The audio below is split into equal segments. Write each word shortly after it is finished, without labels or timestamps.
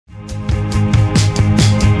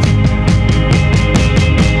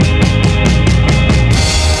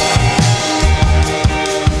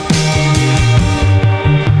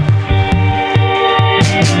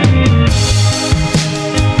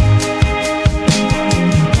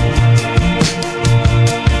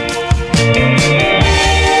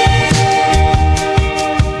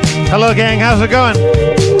Hello, gang. How's it going?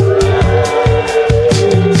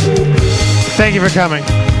 Thank you for coming.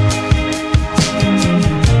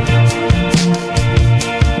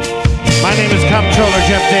 My name is Comptroller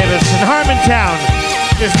Jeff Davis, and Harmontown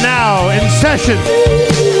is now in session.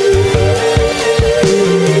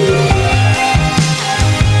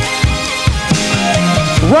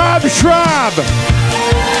 Rob Schrab.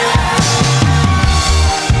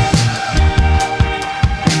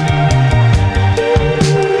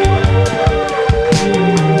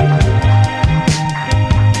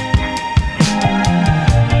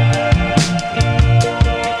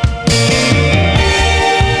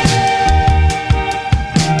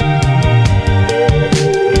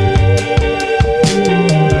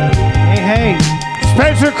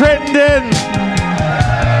 Crittenden.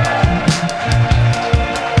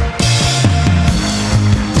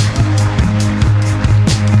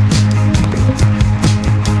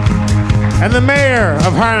 And the mayor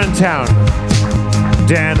of Harmontown,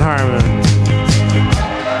 Dan Harmon.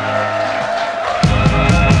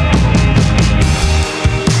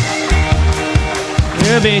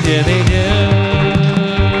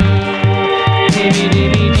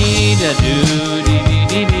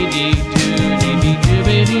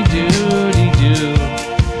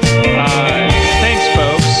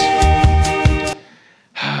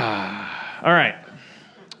 All right,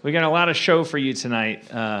 we got a lot of show for you tonight,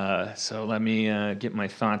 so let me get my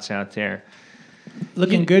thoughts out there.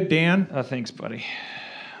 Looking good, Dan. Oh, thanks, buddy.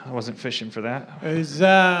 I wasn't fishing for that. Is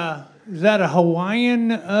that a Hawaiian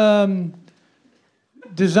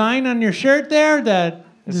design on your shirt there?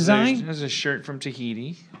 That design? There's a shirt from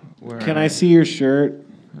Tahiti. Can I see your shirt?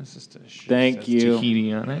 That's just a shirt. Thank you.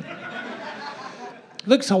 Tahiti on it.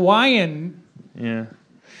 Looks Hawaiian. Yeah.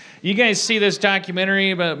 You guys see this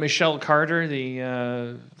documentary about Michelle Carter,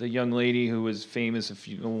 the young lady who was famous a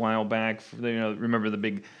while back? Remember the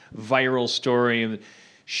big viral story of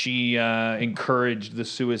she encouraged the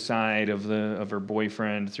suicide of her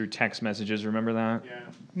boyfriend through text messages. Remember that? Yeah.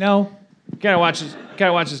 No. Gotta watch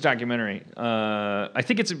this documentary. I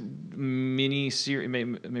think it's a mini series.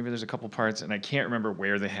 Maybe there's a couple parts, and I can't remember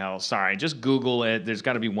where the hell. Sorry, just Google it. There's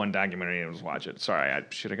got to be one documentary, and just watch it. Sorry, I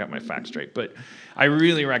should have got my facts straight, but I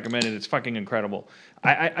really recommend it. It's fucking incredible.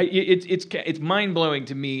 It's mind blowing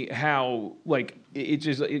to me how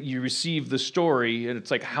you receive the story, and it's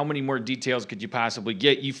like how many more details could you possibly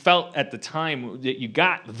get? You felt at the time that you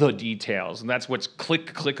got the details, and that's what's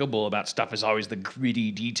clickable about stuff is always the gritty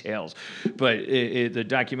details. But the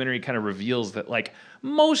documentary kind of reveals that like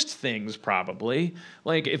most things probably,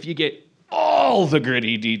 like if you get all the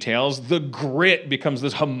gritty details, the grit becomes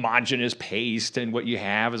this homogeneous paste, and what you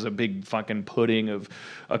have is a big fucking pudding of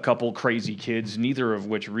a couple crazy kids, neither of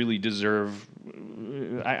which really deserve.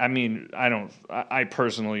 I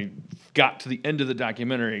personally got to the end of the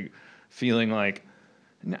documentary feeling like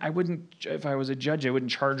I wouldn't, if I was a judge, I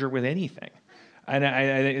wouldn't charge her with anything. And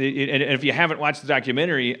if you haven't watched the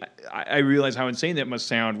documentary, I realize how insane that must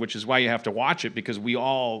sound, which is why you have to watch it, because we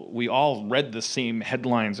all read the same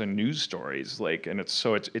headlines and news stories, like, and it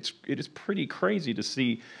is pretty crazy to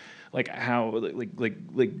see, like how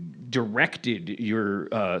like directed your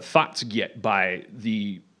thoughts get by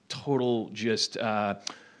the total just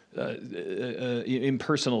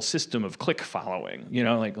impersonal system of click following. You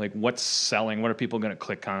know, like what's selling, what are people going to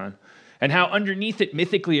click on? And how underneath it,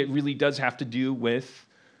 mythically, it really does have to do with,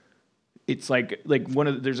 it's like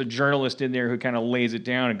there's a journalist in there who kind of lays it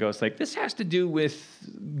down and goes like, this has to do with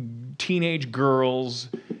teenage girls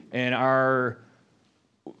and our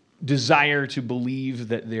desire to believe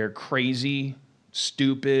that they're crazy,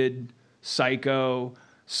 stupid, psycho,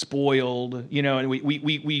 spoiled, you know, and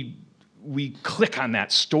we click on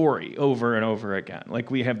that story over and over again.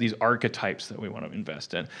 Like we have these archetypes that we want to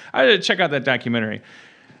invest in. I had to check out that documentary.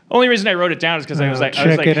 Only reason I wrote it down is because I was like,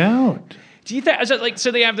 check it out. Do you think? Like,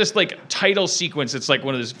 so they have this like title sequence. It's like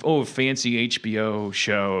one of this fancy HBO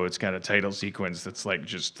show. It's got a title sequence that's like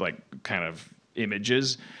just like kind of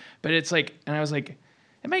images, but it's like, and I was like,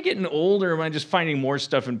 am I getting old or am I just finding more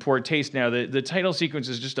stuff in poor taste now? The title sequence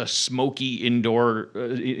is just a smoky indoor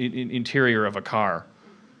interior of a car.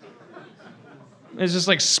 It's just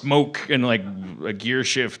like smoke and like a gear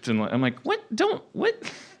shift, and I'm like, what?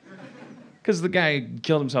 Because the guy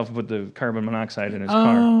killed himself and put the carbon monoxide in his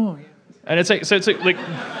car. And it's like,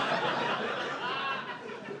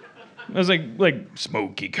 I was like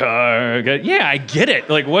smoky car. Yeah, I get it.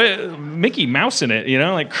 Like what? Mickey Mouse in it, you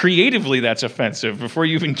know? Like creatively that's offensive before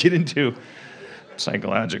you even get into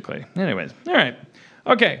psychologically. Anyways, all right.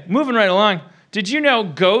 Okay, moving right along. Did you know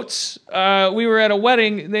goats? We were at a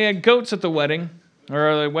wedding. They had goats at the wedding.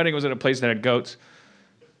 Or the wedding was at a place that had goats.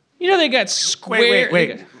 You know they got square...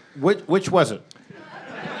 Wait. Which was it?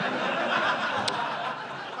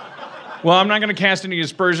 Well, I'm not going to cast any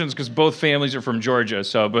aspersions because both families are from Georgia.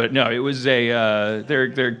 So, but no, it was a. They're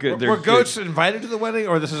good. Were goats invited to the wedding,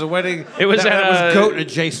 or this is a wedding It was that at was goat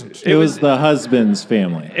adjacent? It was the husband's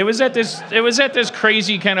family. It was at this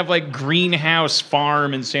crazy kind of like greenhouse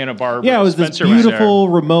farm in Santa Barbara. Yeah, it was Spencer this beautiful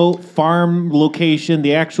there. remote farm location.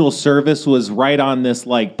 The actual service was right on this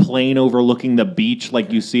like plane overlooking the beach,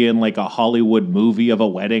 like you see in like a Hollywood movie of a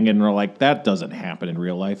wedding, and we're like, that doesn't happen in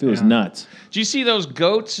real life. It was nuts. Did you see those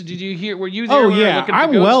goats? Did you hear? Were you there? Oh when we were yeah, looking at the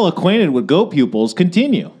I'm goats? well acquainted with goat pupils.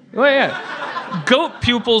 Continue. Oh yeah. Goat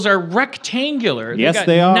pupils are rectangular. Yes, got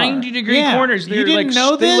they are. 90-degree Yeah. corners. You They're didn't like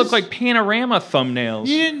know they this? look like panorama thumbnails.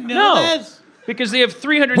 You didn't know this? Because they have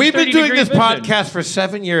 330 We've been doing this vision. podcast for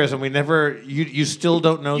 7 years, and we never. You still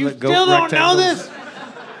don't know You that goat still don't know rectangles- this?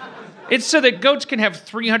 It's so that goats can have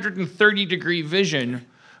 330-degree vision,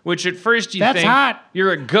 which at first you That's think hot.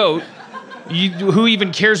 you're a goat. Who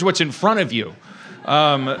even cares what's in front of you?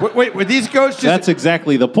 Wait, were these goats just? That's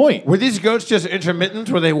exactly the point. Were these goats just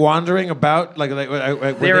intermittent? Were they wandering about like? They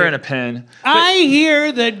were in a pen. I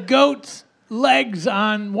hear that goats' legs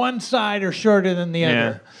on one side are shorter than the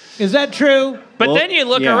other. Is that true? But Well, then you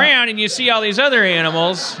look yeah. around and you see all these other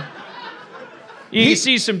animals. You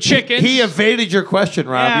see some chickens. He evaded your question,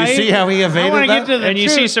 Rob. Yeah, you see how he I evaded wanna that? get to the and you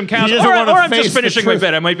truth. see some cows. He doesn't Or wanna I'm face just the finishing my truth.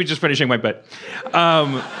 bit. I might be just finishing my bit.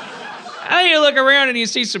 And you look around and you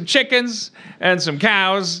see some chickens and some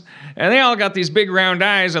cows, and they all got these big round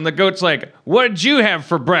eyes, and the goat's like, what did you have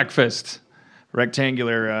for breakfast?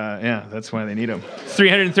 Rectangular, yeah, that's why they need them.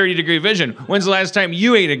 330-degree vision. When's the last time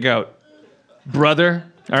you ate a goat? Brother?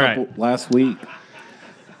 All right. Last week.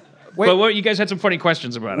 But what, you guys had some funny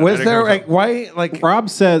questions about it. Was I didn't there know. like why like?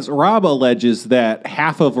 Rob alleges that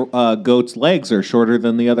half of goats' legs are shorter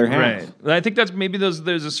than the other half. Right. I think that's maybe there's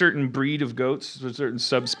a certain breed of goats, a certain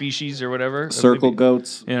subspecies or whatever. Circle Maybe,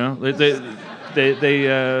 goats. You know,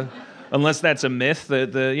 they unless that's a myth,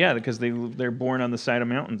 because they're born on the side of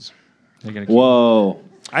mountains. They're gonna keep Whoa.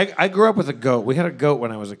 I grew up with a goat. We had a goat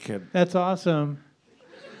when I was a kid. That's awesome.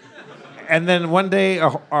 And then one day,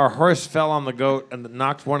 our horse fell on the goat and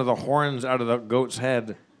knocked one of the horns out of the goat's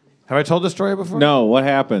head. Have I told this story before? No, what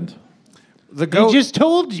happened? The goat. He just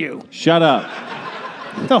told you. Shut up.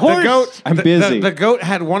 The horse. The goat. I'm the- busy. The goat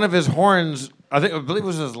had one of his horns. I believe it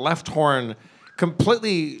was his left horn,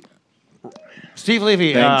 completely. Steve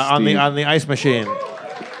Levy Thanks, on Steve. the ice machine.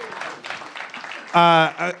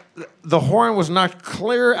 The horn was knocked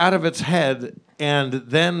clear out of its head, and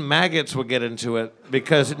then maggots would get into it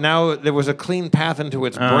because now there was a clean path into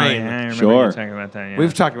its Oh, brain. yeah, I remember Sure. you talking about that. Yeah.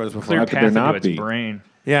 We've talked about this before. clear How could path there into not its be? brain.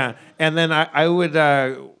 Yeah, and then I would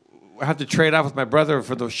have to trade off with my brother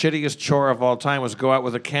for the shittiest chore of all time was go out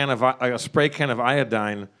with a spray can of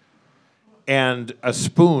iodine and a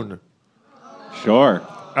spoon, Sure.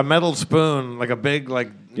 a metal spoon, like a big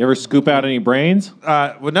You ever scoop out any brains?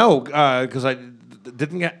 well, no, because I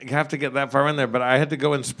didn't have to get that far in there, but I had to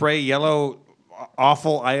go and spray yellow,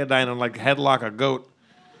 awful iodine and headlock a goat,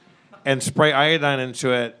 and spray iodine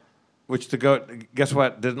into it, which the goat, guess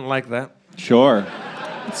what, didn't like that. Sure.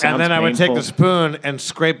 And then I would take the painful. spoon and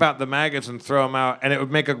scrape out the maggots and throw them out, and it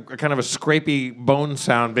would make a kind of a scrapey bone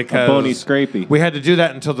sound because bony scrapey. We had to do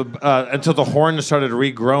that until the horn started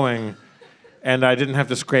regrowing, and I didn't have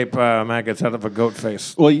to scrape maggots out of a goat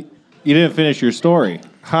face. Well, you didn't finish your story.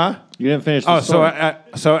 Huh? You didn't finish the Oh, story.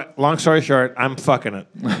 so long story short, I'm fucking it,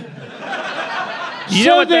 You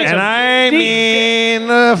know what? and I mean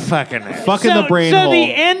fucking it. Fucking the brain so hole.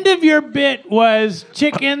 the end of your bit was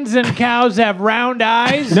chickens and cows have round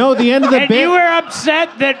eyes? No, the end of the and bit. you were upset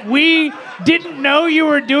that we didn't know you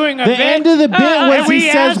were doing a The bit? end of the bit was and we he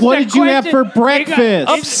says, asked "What a did you have for question. We got- breakfast?"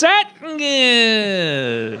 Upset?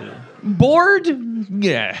 Bored?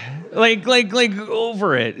 Yeah. Like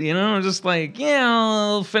over it, you know? Just like, yeah,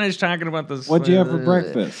 I'll finish talking about this. What'd you have for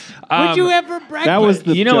breakfast? What'd you have for breakfast? That was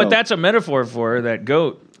the You know what joke. that's a metaphor for? That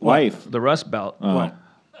goat. Wife. The Rust Belt. Oh.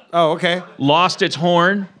 Oh, okay, Lost its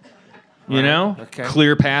horn, you know? okay.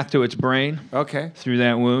 Clear path to its brain okay. through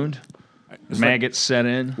that wound. Maggots set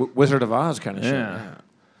in. Wizard of Oz kind of shit. Yeah.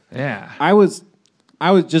 Yeah. I was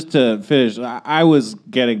just to finish. I was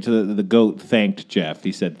getting to the goat thanked Jeff.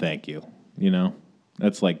 He said thank you. You know,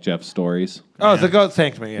 that's like Jeff's stories. Oh, the goat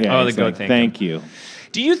thanked me. Yeah. Yeah, Oh, the it's goat like, thanked thank you.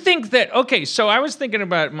 Do you think that okay? So I was thinking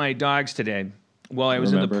about my dogs today while I was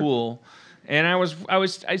in the Remember. pool, and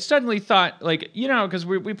I suddenly thought like because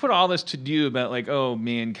we put all this to do about like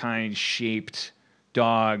mankind shaped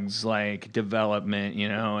dogs like development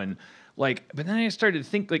and like but then I started to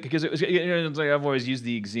think like because it was it's like I've always used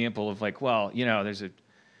the example of like it's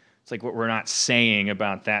like what we're not saying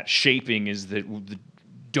about that shaping is that the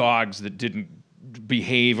dogs that didn't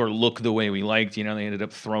behave or look the way we liked. You know, they ended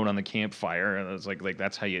up thrown on the campfire, and it was like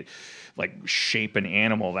that's how you like shape an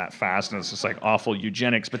animal that fast, and it's just like awful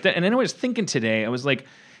eugenics. But then, and then I was thinking today, I was like,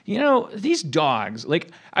 you know, these dogs, like,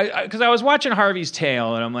 because I was watching Harvey's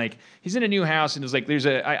Tale, and I'm like, he's in a new house, and it's like,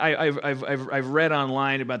 I've read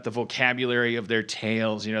online about the vocabulary of their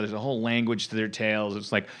tails. You know, there's a whole language to their tails.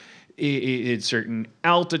 It's like, it's certain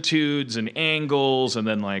altitudes and angles, and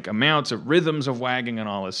then like amounts of rhythms of wagging and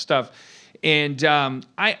all this stuff. And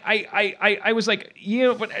I was like, you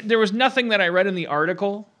know, but there was nothing that I read in the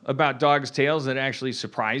article about dogs' tails that actually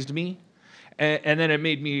surprised me. And then it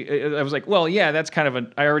made me, I was like, well, yeah, that's kind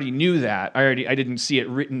of I already knew that. I didn't see it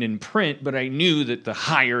written in print, but I knew that the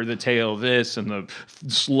higher the tail this and the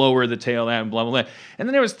slower the tail that and blah, blah, blah. And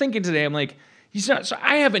then I was thinking today, I'm like, so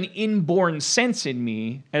I have an inborn sense in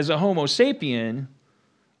me as a Homo sapien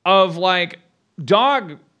of like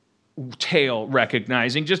dog tail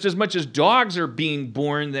recognizing just as much as dogs are being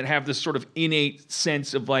born that have this sort of innate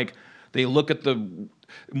sense of like, they look at the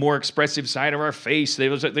more expressive side of our face. They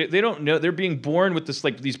don't know. They're being born with this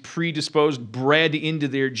like these predisposed, bred into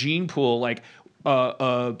their gene pool like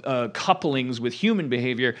couplings with human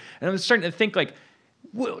behavior. And I'm starting to think like,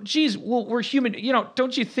 well, geez, well, we're human. You know,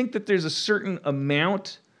 don't you think that there's a certain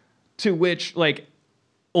amount to which like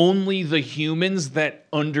only the humans that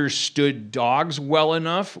understood dogs well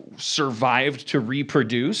enough survived to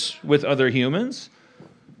reproduce with other humans?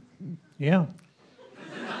 Yeah.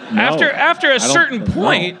 No, After a certain no.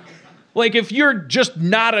 point, like if you're just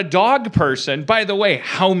not a dog person, by the way,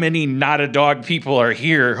 how many not a dog people are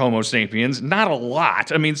here, Homo sapiens? Not a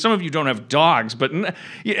lot. I mean, some of you don't have dogs, but and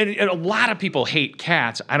a lot of people hate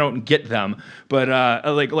cats. I don't get them, but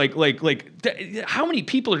how many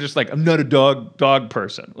people are just like, I'm not a dog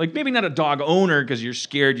person? Like maybe not a dog owner because you're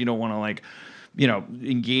scared, you don't want to like, you know,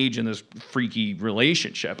 engage in this freaky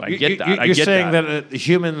relationship. I get that. You're saying that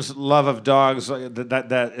humans' love of dogs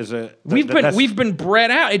that is a we've been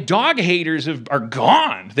bred out. Dog haters are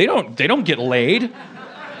gone. They don't get laid.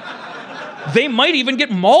 They might even get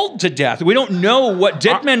mauled to death. We don't know what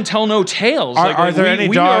dead men tell no tales. Are there any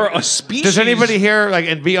we dogs? Are a species. Does anybody here like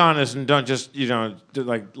and be honest and don't just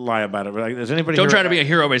like lie about it? But, like, does anybody? Don't here, try to be a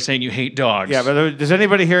hero by saying you hate dogs. Yeah, but does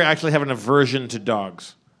anybody here actually have an aversion to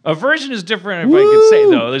dogs? Aversion is different, if I could say,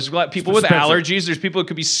 though. There's a lot of people with Spencer. allergies. There's people who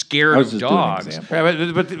could be scared of dogs.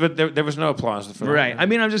 Yeah, but there was no applause. Right. I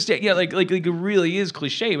mean, I'm just, like it really is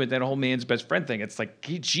cliche, but that whole man's best friend thing. It's like,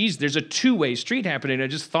 geez, there's a two-way street happening. I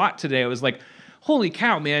just thought today, I was like, holy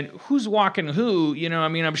cow, man, who's walking who? You know, I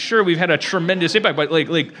mean, I'm sure we've had a tremendous impact, but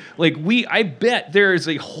I bet there is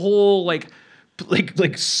a whole, like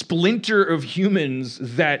splinter of humans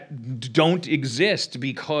that don't exist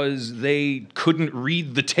because they couldn't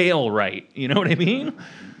read the tail right. You know what I mean?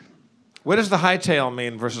 What does the high tail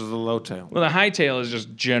mean versus the low tail? Well, the high tail is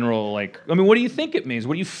just general, like, I mean, what do you think it means?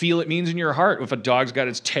 What do you feel it means in your heart if a dog's got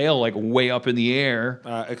its tail like way up in the air?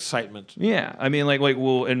 Excitement. Yeah, I mean,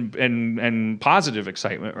 and positive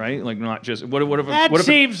excitement, right? Like, not just That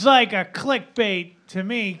seems like a clickbait to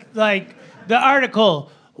me. Like the article.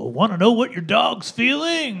 Well, want to know what your dog's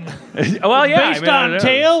feeling? Well, yeah. Based on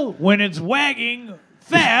tail, when it's wagging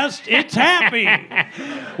fast, it's happy.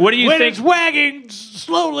 What do you think? When it's wagging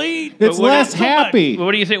slowly, it's less happy.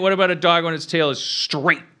 What do you think? What about a dog when its tail is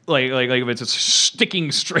straight? Like if it's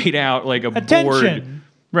sticking straight out like a attention. board.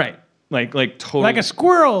 Right. Like totally. Like a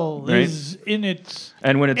squirrel right? is in its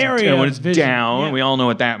and when it's area and when it's vision. down, Yeah. we all know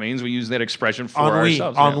what that means. We use that expression for Ennui.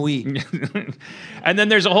 ourselves. Ennui. And then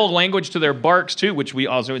there's a whole language to their barks too, which we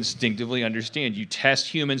also instinctively understand. You test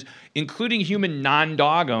humans, including human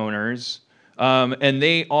non-dog owners, and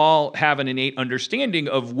they all have an innate understanding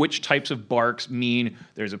of which types of barks mean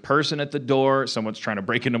there's a person at the door, someone's trying to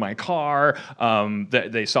break into my car,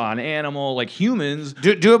 they saw an animal. Like humans,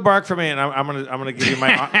 do a bark for me, and I'm gonna give you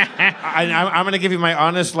my I'm gonna give you my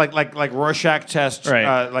honest like Rorschach test.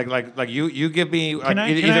 Right. Like you give me. Can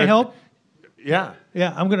I help? Yeah.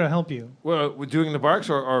 Yeah, I'm gonna help you. Well, doing the barks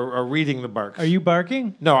or reading the barks? Are you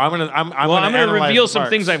barking? No, I'm gonna reveal some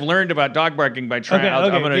things I've learned about dog barking by trying. I'm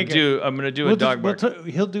gonna do a dog bark.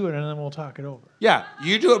 He'll do it, and then we'll talk it over. Yeah,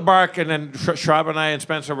 you do a bark, and then Schrab and I and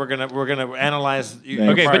Spencer we're gonna analyze.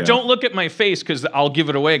 Okay, but don't look at my face because I'll give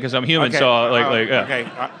it away because I'm human. Okay. So okay,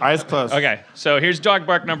 eyes closed. Okay, so here's dog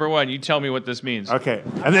bark number 1. You tell me what this means. Okay,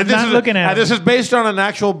 and then this is based on an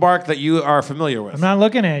actual bark that you are familiar with. I'm not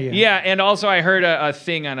looking at you. Yeah, and also I heard a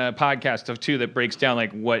thing on a podcast of too that breaks down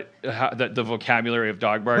like the vocabulary of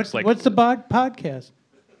dog barks. What's the podcast?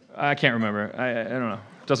 I can't remember. I don't know.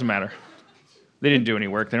 Doesn't matter. They didn't do any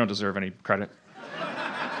work. They don't deserve any credit.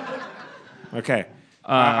 Okay.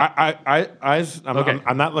 I'm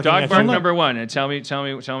not looking Dog at bark you. number 1, and tell me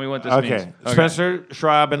what this means. Okay. Spencer,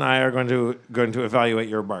 Schrab, and I are going to evaluate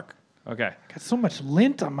your bark. Okay. Got so much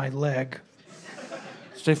lint on my leg.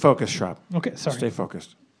 Stay focused, Schrab. Okay, sorry. Stay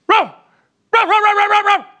focused. Row! Row, row, row, row, row,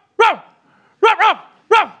 row! Row! Row, row,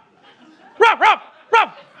 row! Row, row, row!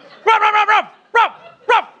 Row, row, row, row! Row,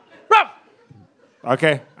 row, row!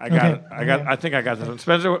 Okay, I got Okay. it. I think I got this one.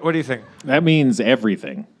 Spencer, what do you think? That means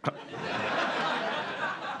everything.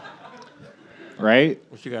 Right?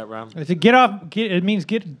 What you got, Rob? I said, get off. It means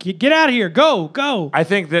get out of here. Go. I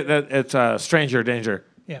think that it's stranger danger.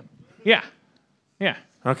 Yeah. Yeah. Yeah.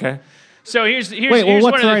 Okay. So here's Wait, well, one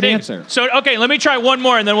what's of the the right things. answer? So okay, let me try one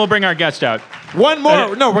more, and then we'll bring our guest out. One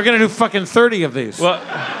more. No, we're gonna do fucking 30 of these.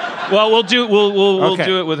 Well, we'll do Okay.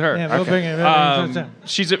 do it with her. Yeah, we'll bring it.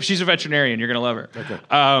 She's a veterinarian. You're gonna love her. Okay.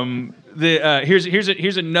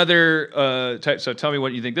 Here's another type. So tell me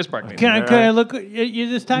what you think this bark means. Can I look at you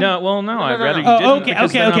this time? No, well, no. I'd rather you Oh, didn't. okay, because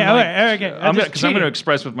okay, then okay, I'm like- all right, okay. I'm just because I'm going to cheating.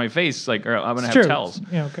 express with my face, like, or I'm going to It's have true. tells.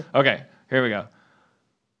 Yeah, okay. Okay, here we go.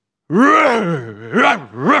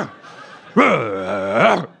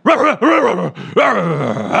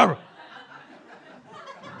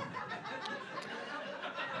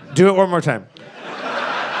 Do it one more time.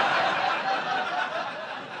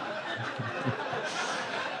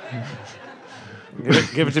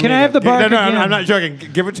 Give it to me. Can I have the again. bark No, again? I'm not joking.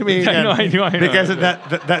 Give it to me again. I know. Because that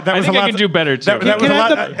I was think a lot. I can do better, too. That was Can a I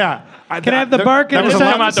lot. have the- Yeah. Can I have the bark That and was a the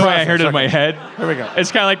lot Come out the way I heard it in process. my head. Here we go.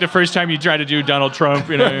 It's kind of like the first time you try to do Donald Trump.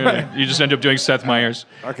 You know, you just end up doing Seth Meyers.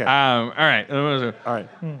 Okay. All right. All right.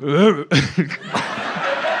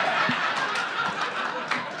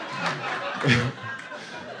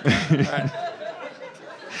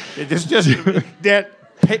 Just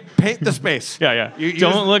paint the space. Yeah. You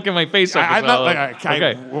Don't just- look at my face. Like I'm this. not.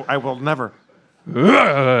 Okay. I will never.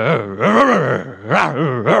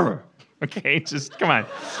 Okay, just come on.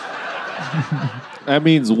 That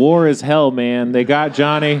means war is hell, man. They got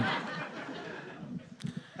Johnny.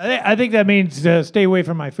 I think that means stay away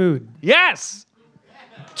from my food. Yes.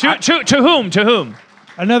 To whom? To whom?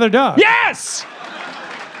 Another dog. Yes.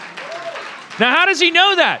 Now, how does he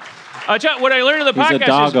know that? What I learned in the He's a podcast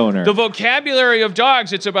dog is owner. the vocabulary of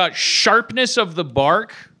dogs. It's about sharpness of the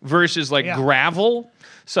bark versus like gravel.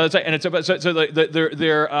 So it's like, and it's about so the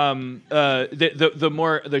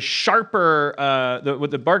sharper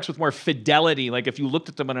with the barks with more fidelity. Like if you looked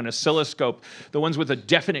at them on an oscilloscope, the ones with a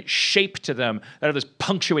definite shape to them that have this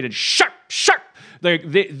punctuated sharp.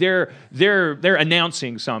 They're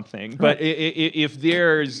announcing something. But if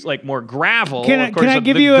there's like more gravel, Can of course, I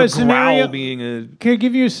give the, you the a scenario? growl being a Can I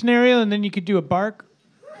give you a scenario and then you could do a bark?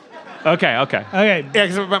 okay. Okay. Yeah,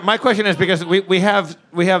 'cause my question is because we have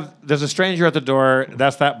there's a stranger at the door.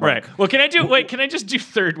 That's that bark. Right. Well, can I just do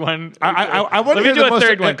third one? I want Let to me hear do the a most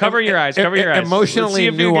third one. Cover your eyes. Cover your eyes. Emotionally Let's see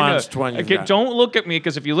if you can do it. nuanced one you've Okay, got. don't look at me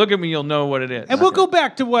because if you look at me, you'll know what it is. And we'll go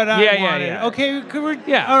back to what I Yeah, wanted. yeah. Okay.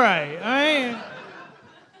 Yeah. All right.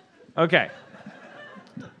 Okay.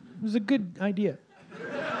 It was a good idea.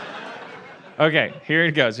 Okay. Here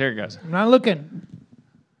it goes. I'm not looking.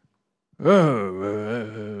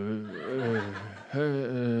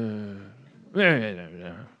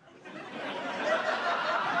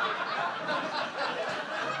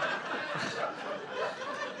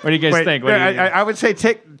 What do you guys think? What do you- I would say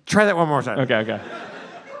try that one more time. Okay.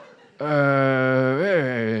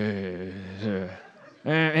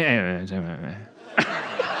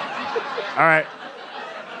 All right.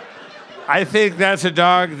 I think that's a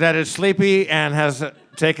dog that is sleepy and has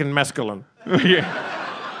taken mescaline.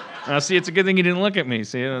 Yeah. See, it's a good thing you didn't look at me.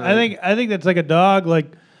 See, I think that's like a dog, like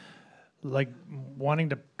wanting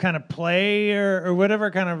to kind of play or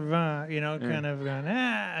whatever, kind of kind of going.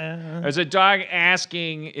 There's a dog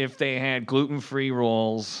asking if they had gluten-free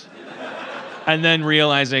rolls, and then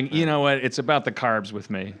realizing, you know what? It's about the carbs with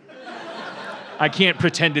me. I can't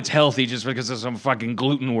pretend it's healthy just because of some fucking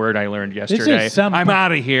gluten word I learned yesterday. some- I'm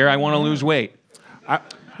out of here. I want to lose weight.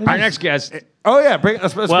 Our next guest. Oh yeah,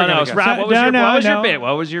 let's Well, bring no, it again. Rob, what was No, your no. bit?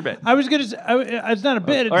 What was your bit? I was gonna. It's not a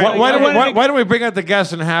bit. It's All right, like- Why don't we bring out the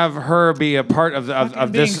guest and have her be a part of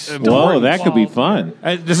this? being Whoa, that could be fun.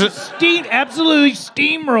 This is absolutely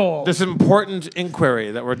steamroll. this important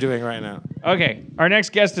inquiry that we're doing right now. Okay, our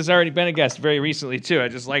next guest has already been a guest very recently too. I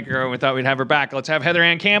just like her and we thought we'd have her back. Let's have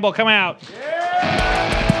Anne Campbell come out.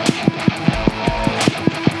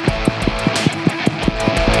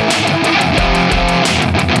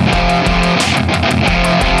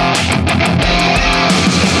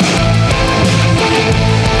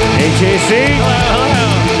 HAC.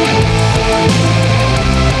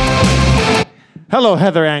 Hello,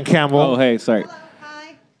 Heather Ann Campbell. Oh, hey, sorry.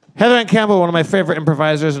 Hi. Heather Anne Campbell, one of my favorite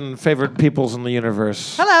improvisers and favorite peoples in the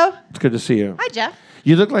universe. Hello. It's good to see you. Hi, Jeff.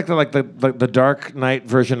 You look like the Dark Knight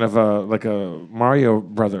version of a Mario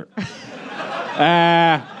brother.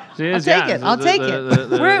 I'll take it. I'll take it.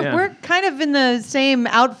 We're kind of in the same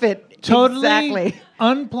outfit. Totally Exactly.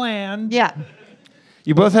 unplanned. Yeah.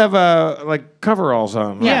 You both have like coveralls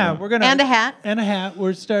on. Right? Yeah, we're gonna And a hat. And a hat.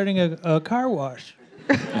 We're starting a car wash.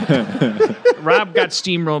 Rob got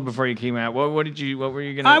steamrolled before you came out. What were you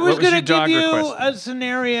gonna? I was what was gonna your dog give you request? a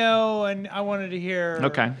scenario, and I wanted to hear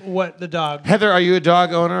what the dog. Heather, are you a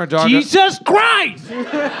dog owner? A dog? Jesus Christ!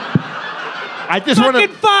 I just want Fucking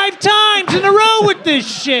to. 5 times in a row with this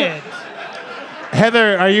shit.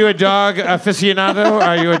 Heather, are you a dog aficionado?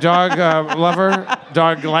 Are you a dog lover?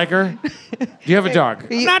 Dog liker? Do you have a dog?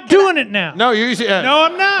 I'm not doing it now. No, you. No,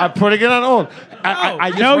 I'm not. I'm putting it on hold.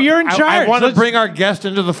 No, you're in I charge. want to Let's- bring our guest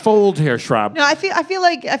into the fold here, Schrab. No, I feel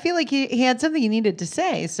like he had something he needed to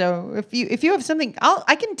say. So if you have something,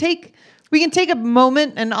 we can take a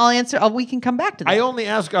moment and I'll answer. We can come back to that. I only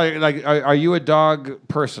ask, are you a dog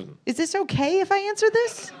person? Is this okay if I answer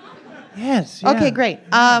this? Yes. Okay, yeah. great.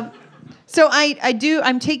 So I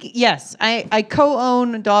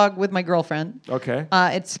co-own a dog with my girlfriend. Okay.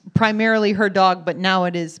 It's primarily her dog, but now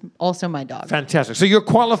it is also my dog. Fantastic. So you're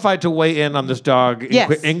qualified to weigh in on this dog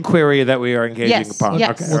Yes. inquiry that we are engaging Yes, upon.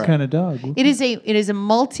 yes. Okay. What kind of dog? It is a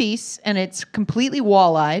Maltese, and it's completely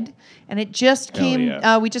wall-eyed, and it just came.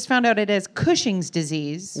 yeah. We just found out it has Cushing's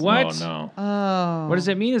disease. What? Oh no. What does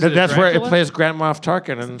it mean? Is it a That's where it Dracula? plays Grand Moff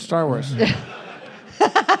Tarkin in Star Wars.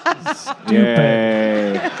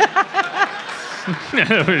 Yay.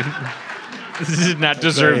 This does not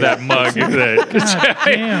deserve that mug.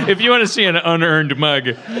 damn. If you want to see an unearned mug,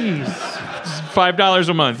 $5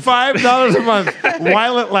 a month $5 a month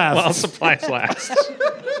while it lasts. while supplies last.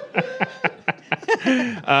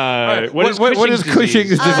 What is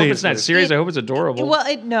Cushing's I hope disease? it's not serious. I hope it's adorable. Well,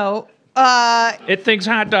 no. It thinks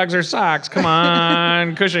hot dogs are socks. Come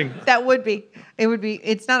on, Cushing. That would be. It would be.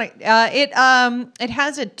 It's not. It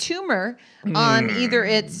has a tumor on either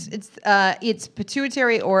its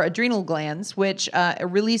pituitary or adrenal glands, which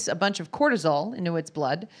release a bunch of cortisol into its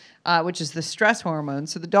blood, which is the stress hormone.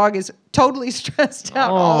 So the dog is totally stressed out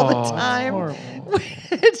all the time.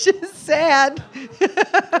 It's just sad.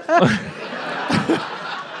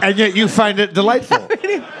 And yet you find it delightful.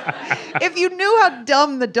 If you knew how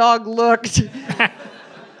dumb the dog looked.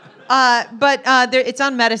 But it's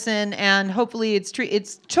on medicine, and hopefully it's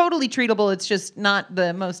totally treatable. It's just not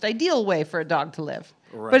the most ideal way for a dog to live.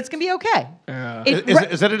 Right. But it's gonna be okay.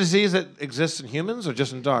 Is that a disease that exists in humans or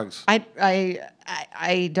just in dogs? I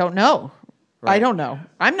don't know. Right. I don't know.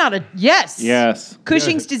 I'm not a yes. Yes.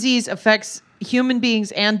 Cushing's disease affects human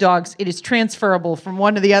beings and dogs. It is transferable from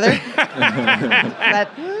one to the other.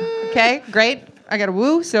 Okay, great. I got a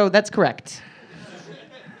woo, so that's correct.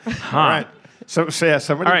 Huh. All right. So yeah,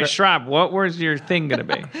 somebody. All right, Schrab, what was your thing going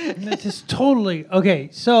to be? That's just totally okay.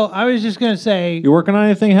 So I was just gonna say. You working on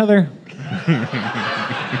anything, Heather?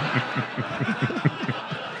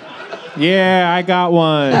 Yeah, I got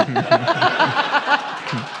one.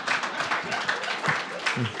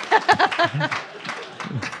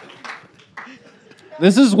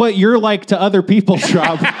 This is what you're like to other people,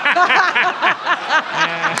 Schrab.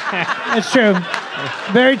 That's true.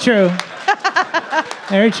 Very true.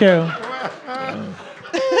 Very true.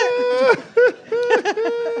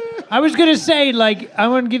 I was gonna say, like, I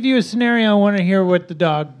want to give you a scenario. I want to hear what the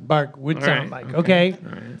dog bark would sound like. Okay.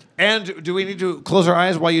 And do we need to close our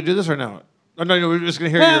eyes while you do this or no? Oh, no, we're just gonna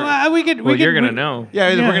hear Well, your. we could. Well, you're going to know. Yeah,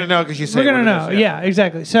 we're gonna know because you say. We're gonna what it know. is, Yeah,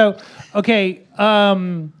 exactly. So, okay,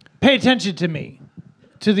 pay attention to me,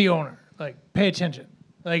 to the owner. Like, pay attention.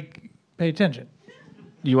 Like, pay attention.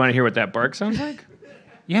 You want to hear what that bark sounds like?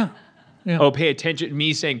 Yeah. Yeah. Oh, pay attention.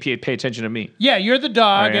 Me saying pay attention to me. Yeah, you're the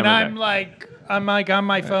dog, right, and I'm the I'm like on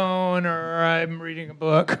my phone or I'm reading a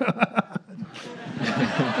book.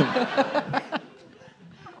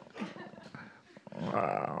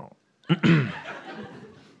 Wow.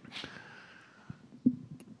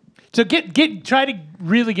 So try to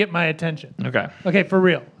really get my attention. Okay. Okay, for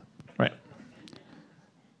real. Right.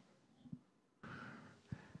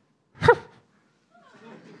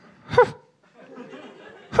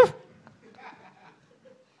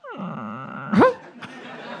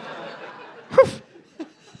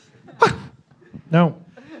 No.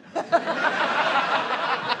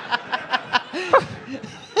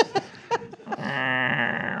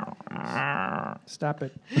 Stop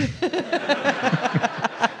it.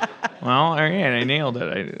 Well, all right, I nailed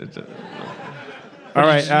it. All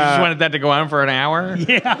right. You just wanted that to go on for an hour?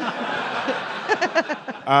 Yeah.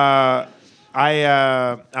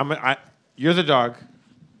 You're the dog.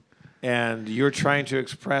 and you're trying to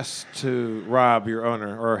express to Rob, your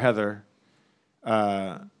owner, or Heather,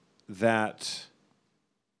 that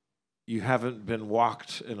you haven't been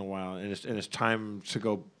walked in a while, and it's time to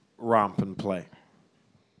go romp and play.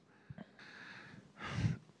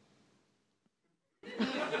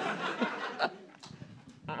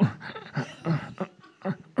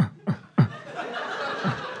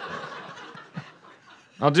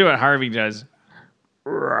 I'll do what Harvey does.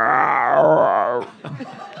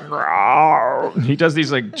 He does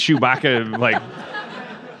these like Chewbacca like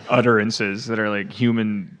utterances that are like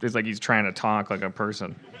human. It's like he's trying to talk like a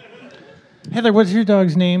person. Heather, what's your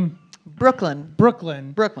dog's name? Brooklyn.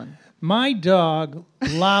 Brooklyn. Brooklyn. My dog,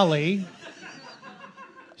 Lolly,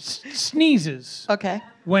 sneezes Okay.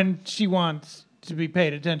 when she wants to be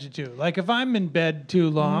paid attention to. Like if I'm in bed too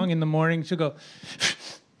long in the morning, she'll go.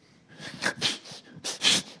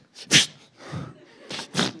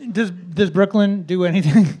 Does Brooklyn do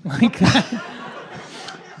anything like that?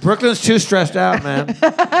 Brooklyn's too stressed out, man.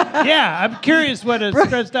 Yeah, I'm curious what a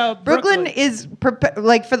stressed out Brooklyn is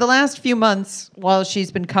like for the last few months while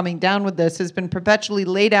she's been coming down with this has been perpetually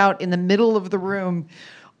laid out in the middle of the room,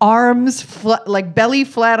 arms like belly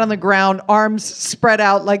flat on the ground, arms spread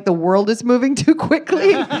out like the world is moving too quickly.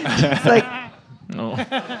 It's like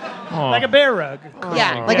like a bear rug.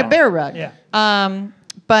 yeah, like a bear rug. Yeah.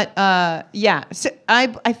 Yeah. So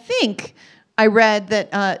I think I read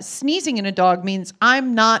that sneezing in a dog means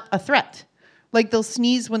I'm not a threat. Like they'll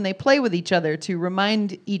sneeze when they play with each other to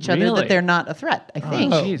remind each other Really? that they're not a threat. I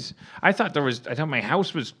think. Jeez, I thought my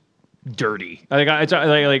house was dirty. Like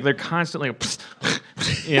they're constantly, like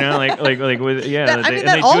with That they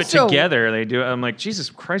do also- it together. They do. I'm like, Jesus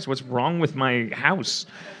Christ, what's wrong with my house?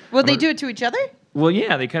 Will they do it to each other? Well,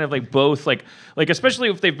 yeah, they kind of like both like especially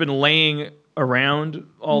if they've been laying around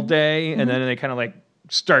all day, and then they kind of like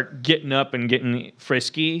start getting up and getting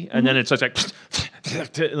frisky, and then it's just like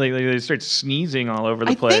they start sneezing all over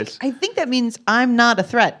the place. I think that means I'm not a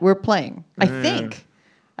threat. We're playing. I think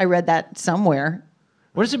I read that somewhere.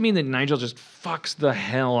 What does it mean that Nigel just fucks the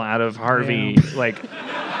hell out of Harvey? Yeah. Like,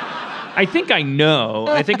 I think I know.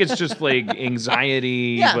 I think it's just like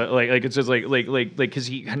anxiety, Yeah. but like it's just like because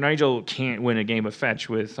Nigel can't win a game of fetch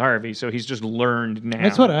with Harvey, so he's just learned now.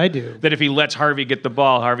 That's what I do. That if he lets Harvey get the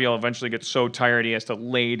ball, Harvey will eventually get so tired he has to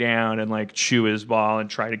lay down and like chew his ball and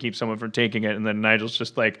try to keep someone from taking it, and then Nigel's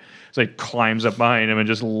just like climbs up behind him and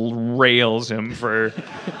just rails him for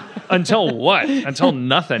until what? Until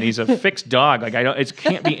nothing. He's a fixed dog. Like it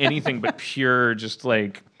can't be anything but pure just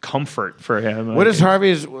like comfort for him. What is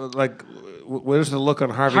Harvey's like? What is the look on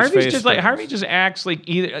Harvey's face? Harvey just acts like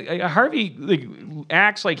Harvey like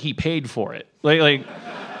acts like he paid for it. Like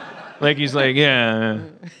he's like yeah.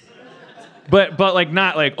 But like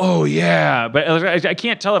not like oh yeah. But I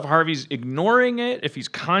can't tell if Harvey's ignoring it, if he's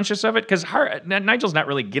conscious of it, because Nigel's not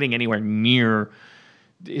really getting anywhere near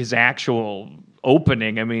his actual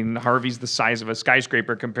opening. I mean, Harvey's the size of a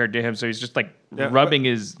skyscraper compared to him, so he's just like rubbing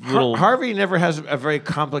his little. Harvey never has a very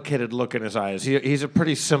complicated look in his eyes. He's a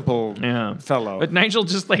pretty simple fellow. But Nigel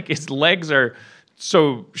just like his legs are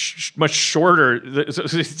so much shorter. So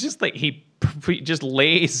it's just like he just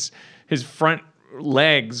lays his front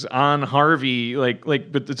legs on Harvey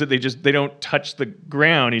but they don't touch the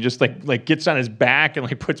ground. He just like gets on his back and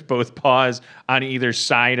like puts both paws on either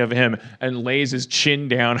side of him and lays his chin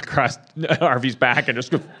down across Harvey's back and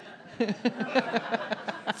just goes.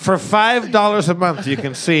 For $5 a month, you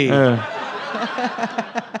can see.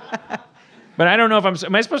 But I don't know if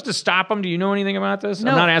am I supposed to stop him? Do you know anything about this?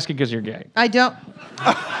 No. I'm not asking because you're gay. I don't.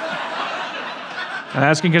 I'm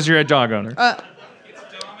asking because you're a dog owner.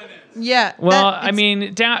 Yeah. Well, I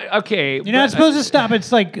mean, okay. You're not supposed to stop.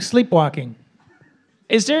 It's like sleepwalking.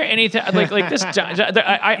 Is there anything like this? You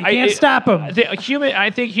can't stop them. I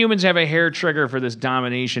think humans have a hair trigger for this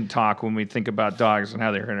domination talk when we think about dogs and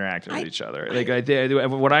how they're interacting with each other.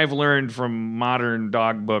 What I've learned from modern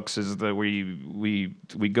dog books is that we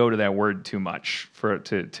go to that word too much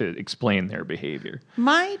to explain their behavior.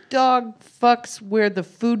 My dog fucks where the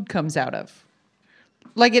food comes out of.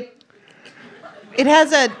 Like it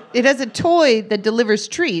has a toy that delivers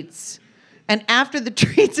treats, and after the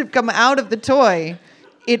treats have come out of the toy,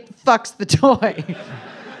 it fucks the toy.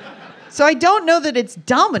 So I don't know that it's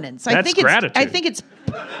dominance. That's gratitude. I think it's.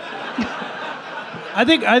 I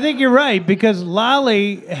think you're right, because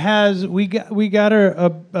Lolly has we got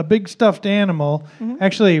her a big stuffed animal.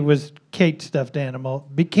 Actually, it was Kate's stuffed animal.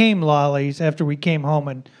 Became Lolly's after we came home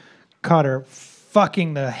and caught her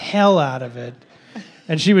fucking the hell out of it,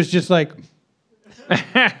 and she was just like.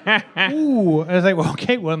 Ooh. I was like, well,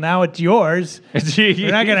 okay, well, now it's yours.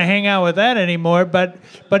 You're not going to hang out with that anymore. But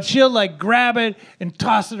she'll like grab it and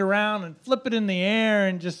toss it around and flip it in the air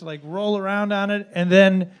and just like roll around on it and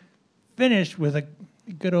then finish with a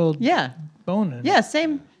good old bone in it. Yeah,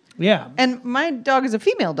 same. Yeah. And my dog is a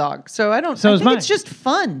female dog, so I So I is think mine. it's just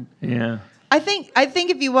fun. Yeah. I think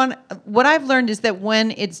if you want, what I've learned is that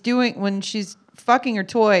when she's fucking her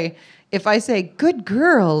toy, if I say "good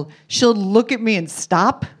girl," she'll look at me and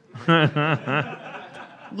stop. Because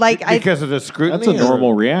of the scrutiny. That's a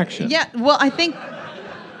normal reaction. Yeah. Well, I think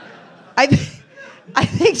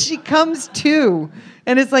she comes to,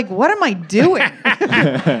 and it's like, what am I doing?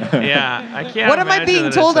 Yeah, I can't. What am I being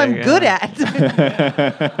imagine told that I'm it's good like,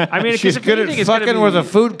 at? I mean, She's good at fucking where the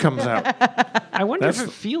food comes out. I wonder if it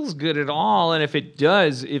feels good at all, and if it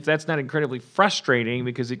does, if that's not incredibly frustrating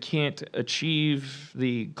because it can't achieve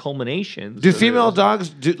the culmination. Do female dogs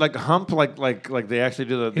do like hump like they actually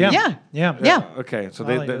do the? Yeah. Okay, so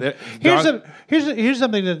Lolly they does. Here's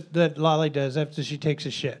something that Lolly does after she takes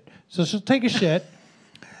a shit. So she'll take a shit,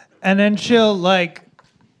 and then she'll like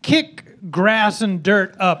kick grass and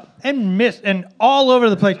dirt up and miss and all over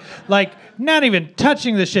the place, like not even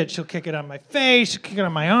touching the shit. She'll kick it on my face, she'll kick it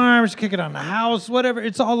on my arms, kick it on the house, whatever.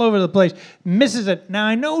 It's all over the place. Misses it. Now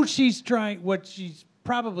I know she's trying what she's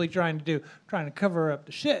probably trying to do, trying to cover up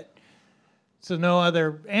the shit. So no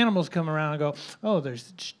other animals come around and go, oh,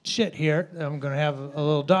 there's shit here. I'm going to have a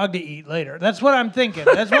little dog to eat later. That's what I'm thinking.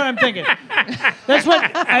 But it's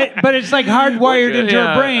like hardwired into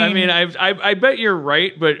her brain. I mean, I bet you're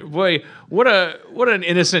right, but boy, what an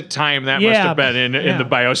innocent time that must have been in the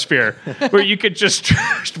biosphere, where you could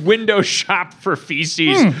just window shop for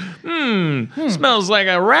feces. Smells like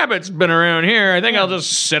a rabbit's been around here. I think I'll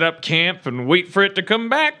just set up camp and wait for it to come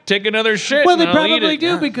back, take another shit. Well, they and I'll eat probably it.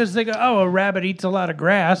 do because they go, oh, a rabbit eats a lot of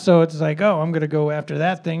grass, so it's like, oh, I'm going to go after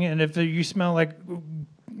that thing. And if you smell like...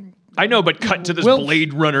 I know, but cut to this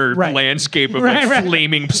Blade Runner landscape of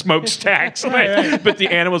flaming smokestacks. But the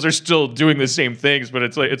animals are still doing the same things. But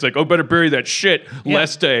it's like, oh, better bury that shit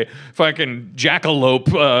lest a fucking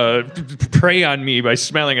jackalope prey on me by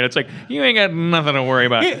smelling it. It's like, you ain't got nothing to worry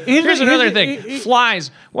about. Here's another thing: flies.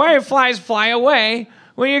 Why do flies fly away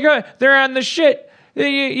when you go? They're on the shit.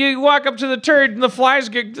 You walk up to the turd and the flies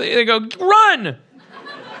they go, run.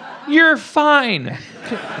 You're fine.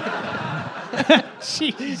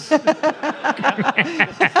 Jeez.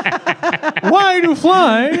 Why do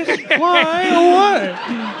flies fly away?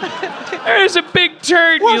 There's a big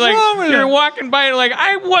turd. What's wrong with you're it? walking by and like,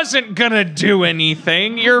 I wasn't gonna do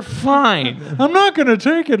anything. You're fine. I'm not going to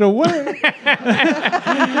take it away.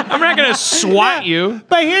 I'm not gonna swat you.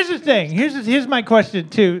 But here's the thing. Here's my question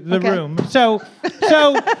to the Okay. room. So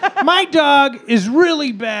my dog is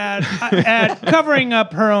really bad at covering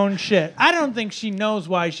up her own shit. I don't think she knows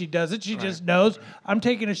why she does it. She just knows I'm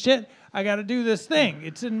taking a shit. I got to do this thing.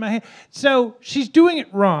 It's in my head. So she's doing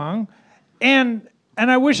it wrong, and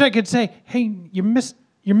I wish I could say, hey, you're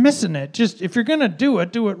missing it. Just if you're gonna do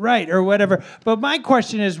it right or whatever. But my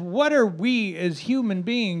question is, what are we as human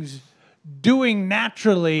beings doing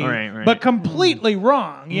naturally, Right. but completely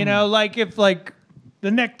wrong? You know, like if like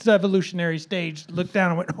the next evolutionary stage looked down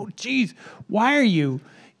and went, oh, geez, why are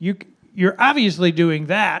you're obviously doing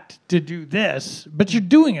that to do this, but you're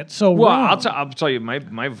doing it so Well, wrong. I'll tell you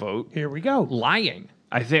my vote. Here we go. Lying.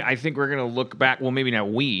 I think we're gonna look back. Well, maybe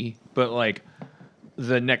not we, but like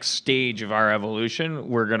the next stage of our evolution,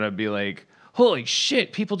 we're gonna be like, holy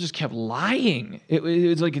shit, people just kept lying. It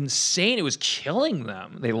was like insane. It was killing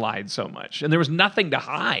them. They lied so much, and there was nothing to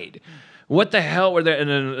hide. What the hell were they? And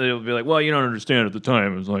then it'll be like, well, you don't understand at the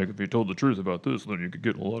time. It's like, if you told the truth about this, then you could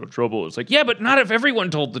get in a lot of trouble. It's like, yeah, but not if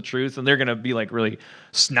everyone told the truth, and they're going to be like really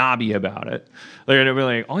snobby about it. They're going to be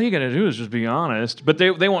like, all you got to do is just be honest. But they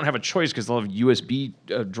won't have a choice because they'll have USB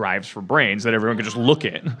drives for brains that everyone can just look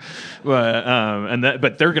at.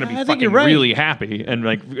 But they're going to be I think fucking you're right. really happy and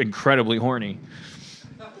like incredibly horny.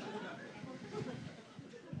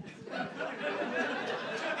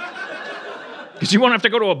 Because you won't have to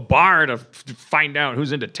go to a bar to find out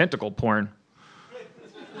who's into tentacle porn.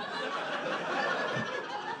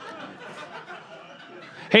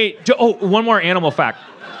 Hey, one more animal fact.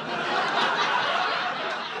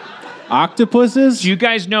 Octopuses? Do you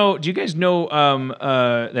guys know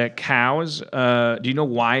that cows? Do you know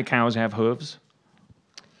why cows have hooves?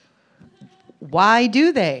 Why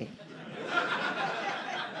do they?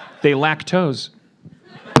 They lack toes.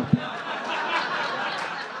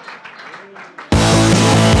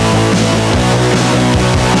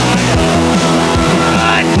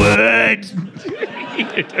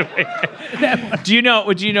 Do you know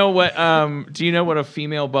what a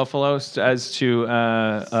female buffalo says to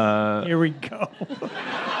Here we go.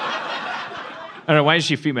 I don't know, why is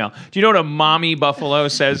she female? Do you know what a mommy buffalo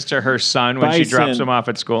says to her son when she drops Bison. him off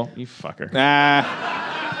at school? You fucker.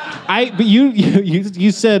 But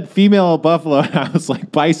you said female buffalo, and I was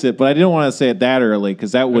like bison, but I didn't want to say it that early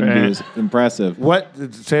because that wouldn't be as impressive. What?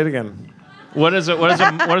 Say it again. What does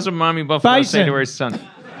a mommy buffalo say to her son?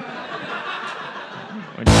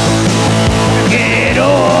 Get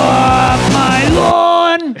off my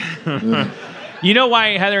lawn. You know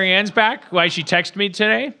why Heather Ann's back? Why she texted me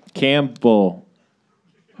today? Campbell.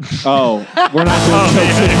 Oh, we're not doing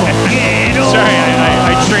jokes anymore. Sorry,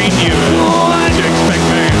 I trained you to expect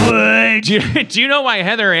better. Do you know why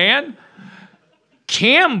Heather Ann?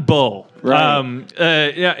 Campbell. Right.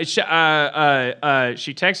 She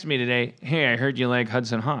texted me today. Hey, I heard you like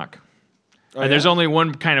Hudson Hawk. And there's only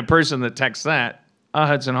one kind of person that texts that. A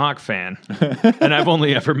Hudson Hawk fan, and I've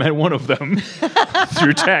only ever met one of them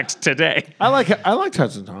through text today. I liked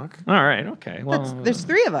Hudson Hawk. All right, okay. Well, There's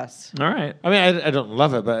three of us. all right. I mean, I don't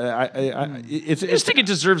love it, but I just think it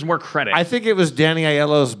deserves more credit. I think it was Danny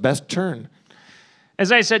Aiello's best turn.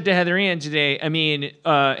 As I said to Heather Ann today, I mean,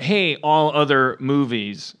 hey, all other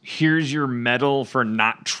movies, here's your medal for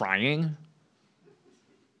not trying.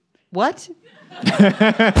 What?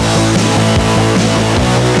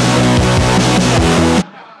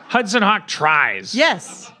 Hudson Hawk tries.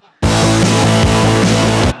 Yes.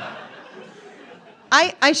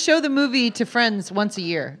 I show the movie to friends once a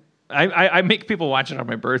year. I make people watch it on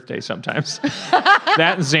my birthday sometimes.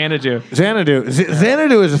 That and Xanadu.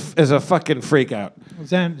 Xanadu is a fucking freak out.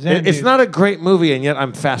 Xanadu. It's not a great movie, and yet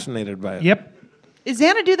I'm fascinated by it. Yep. Is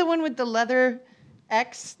Xanadu the one with the leather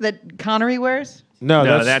X that Connery wears?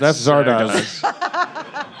 No, that's Zardoz.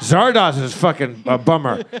 Zardoz is fucking a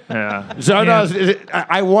bummer. Yeah. Zardoz,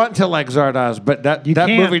 I want to like Zardoz, but that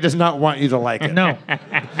can't. movie does not want you to like it. No.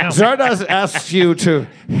 Zardoz asks you to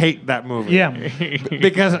hate that movie. Yeah.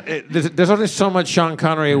 Because there's only so much Sean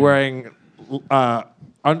Connery wearing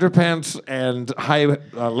underpants and high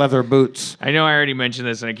leather boots. I know I already mentioned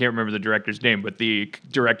this, and I can't remember the director's name, but the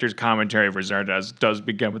director's commentary for Zardoz does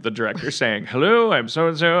begin with the director saying, "Hello, I'm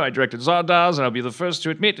so-and-so. I directed Zardoz, and I'll be the first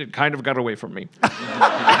to admit it kind of got away from me."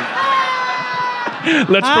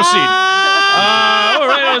 Let's proceed. All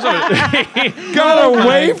right. Got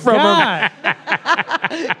away from him.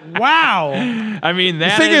 Wow. I mean,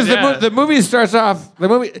 that The thing is, is the movie starts off. The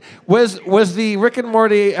movie was the Rick and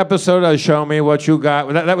Morty episode of "Show Me What You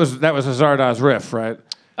Got." That was a Zardoz riff, right?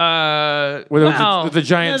 With the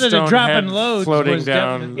giant the stone dropping head loads floating was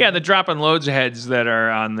down. definitely- yeah, the drop and loads heads that are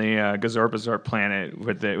on the Gazorpazorp planet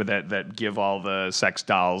with that give all the sex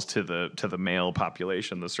dolls to the male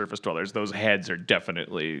population, the surface dwellers. Those heads are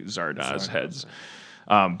definitely Zardoz heads.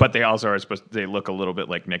 But they also are they look a little bit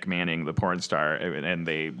like Nick Manning, the porn star, and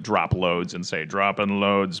they drop loads and say, dropping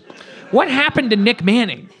loads. What happened to Nick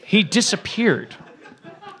Manning? He disappeared.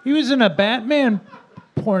 He was in a Batman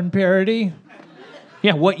porn parody.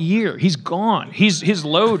 Yeah, what year? He's gone. His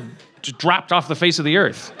load just dropped off the face of the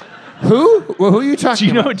earth. Who? Well, who are you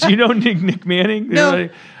talking about? Do you know Nick Manning? No.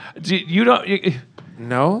 You don't.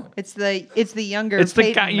 No. It's the younger. It's the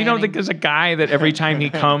Peyton guy. You know, Manning. there's a guy that every time he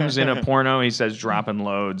comes in a porno, he says dropping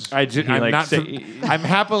loads. I'm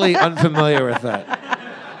happily unfamiliar with that.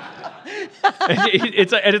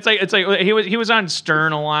 It's like he was on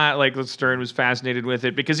Stern a lot. Like Stern was fascinated with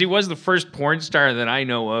it because he was the first porn star that I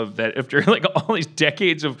know of that after like all these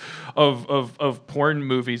decades of porn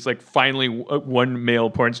movies, like finally one male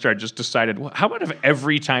porn star just decided, well, how about if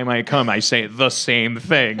every time I come I say the same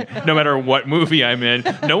thing, no matter what movie I'm in,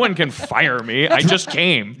 no one can fire me. I just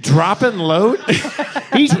came. Dropping load?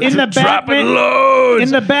 He's in the Dropping Batman. loads. In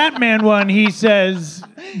the Batman one, he says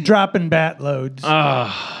dropping bat loads.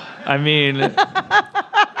 I mean, I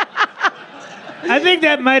think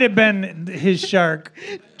that might have been his shark.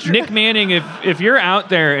 Nick Manning, if you're out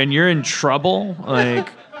there and you're in trouble, like,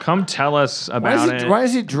 come tell us about it. Why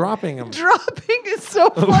is he dropping him? Dropping is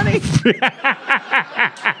so funny.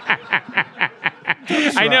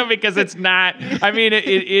 I know, because it's not. I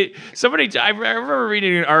mean, somebody. I remember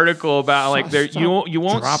reading an article about like you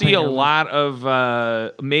won't see a lot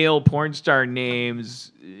of male porn star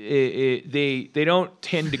names. They don't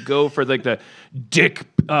tend to go for like the dick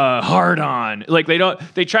hard on. Like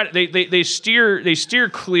they steer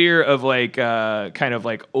clear of like kind of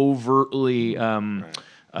like overtly kind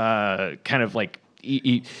of like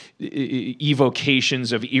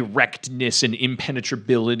evocations of erectness and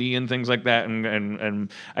impenetrability and things like that, and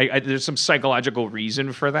there's some psychological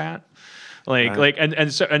reason for that.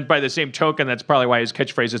 And by the same token, that's probably why his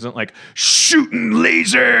catchphrase isn't like shooting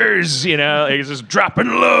lasers, he's just dropping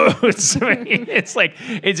loads. I mean,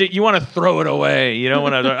 you want to throw it away. You don't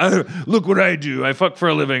want to look what I do. I fuck for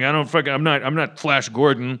a living. I'm not Flash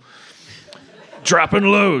Gordon. Dropping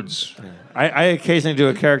loads. I occasionally do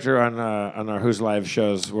a character on our Who's Live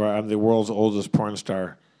shows where I'm the world's oldest porn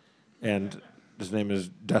star, and his name is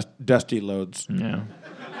Dusty Loads. Yeah.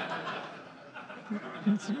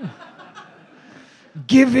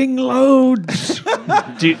 Giving loads.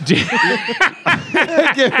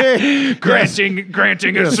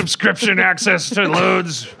 Granting a subscription access to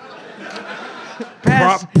loads.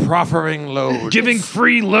 Proffering loads. Giving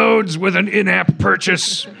free loads with an in-app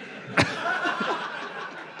purchase.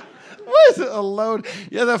 What is it, a load?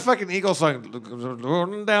 Yeah, that fucking Eagle song.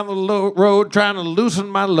 Rolling down the road, trying to loosen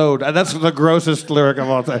my load. That's the grossest lyric of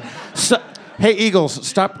all time. Hey, Eagles,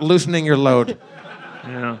 stop loosening your load.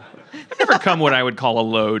 Yeah. I've never come what I would call a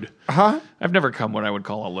load. Huh? I've never come what I would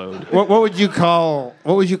call a load. What would you call it?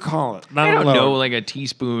 Not I don't a load. know, like a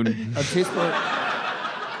teaspoon. A teaspoon.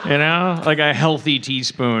 Like a healthy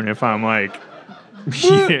teaspoon. If I'm like,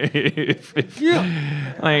 I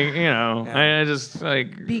just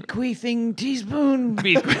like Bequeathing teaspoon.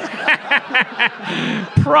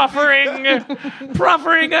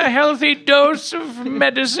 proffering a healthy dose of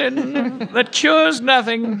medicine that cures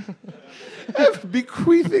nothing.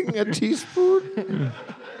 Bequeathing a teaspoon.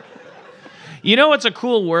 You know what's a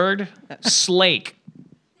cool word? Slake.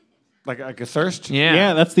 Like a thirst?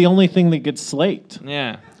 Yeah, that's the only thing that gets slaked.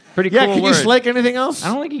 Yeah. Pretty Yeah, cool can word. you slake anything else?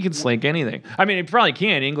 I don't think you can slake anything. I mean, it probably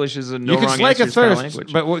can. English is a no You can wrong slake a answers kind of thirst,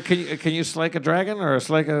 language. but what, can you slake a dragon or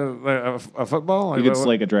slake a football? You could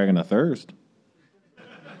slake a dragon of thirst.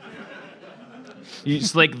 You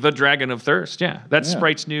slake the Dragon of Thirst. Yeah, that's Yeah.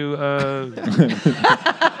 Sprite's new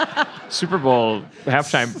Super Bowl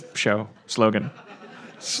halftime show slogan.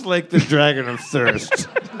 Slake the dragon of thirst.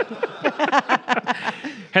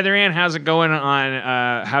 Heather Ann, how's it going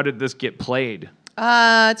on? How did this get played?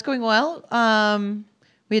 It's going well.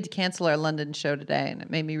 We had to cancel our London show today, and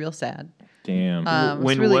it made me real sad. Damn.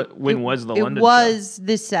 When was the London It was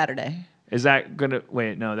this Saturday. Is that gonna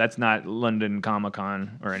wait? No, that's not London Comic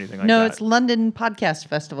Con or anything like that. No, it's London Podcast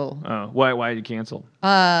Festival. Oh, why did you cancel?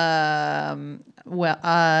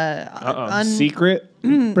 Secret?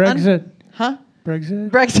 Brexit. Huh? Brexit.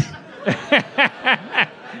 Brexit.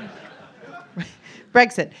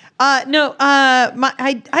 Brexit. No.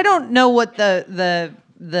 I don't know what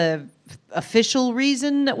the official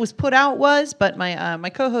reason that was put out was, but my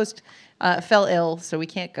co-host fell ill, so we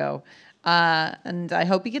can't go. And I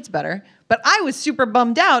hope he gets better. But I was super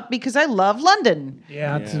bummed out because I love London.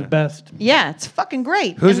 Yeah, it's the best. Yeah, it's fucking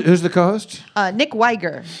great. Who's the co-host? Nick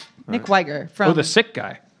Weiger. Nick Weiger from The sick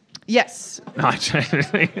guy. Yes, No,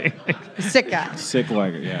 sick guy. Sick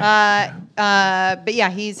Weiger, yeah. But yeah,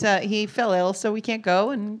 he fell ill, so we can't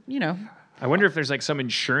go, and I wonder if there's like some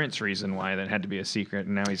insurance reason why that had to be a secret,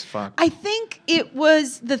 and now he's fucked. I think it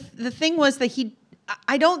was the thing was that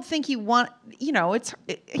I don't think he he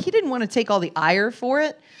didn't want to take all the ire for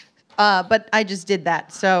it, but I just did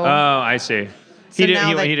that. So I see. So He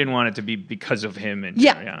didn't. now He didn't want it to be because of him. And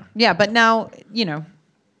yeah. But now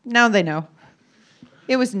now they know.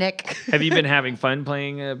 It was Nick. Have you been having fun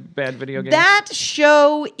playing a bad video game? That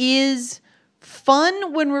show is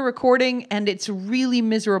fun when we're recording, and it's really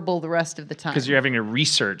miserable the rest of the time. Because you're having to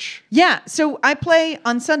research. Yeah. So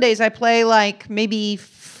on Sundays, I play like maybe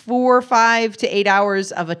 4, 5 to 8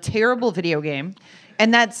 hours of a terrible video game.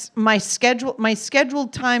 And that's my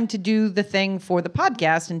scheduled time to do the thing for the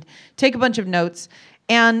podcast and take a bunch of notes.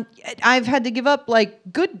 And I've had to give up like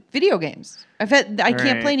good video games. I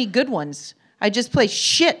can't play any good ones. I just play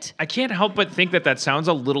shit. I can't help but think that sounds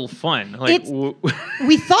a little fun. Like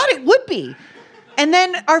we thought it would be. And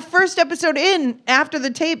then our first episode after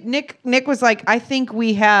the tape, Nick was like, I think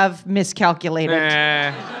we have miscalculated.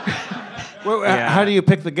 Well, how do you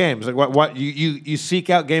pick the games? Like what you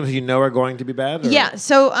seek out games you know are going to be bad? Or? Yeah.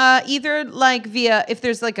 So either like if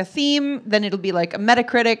there's like a theme, then it'll be like a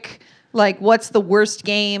Metacritic, like what's the worst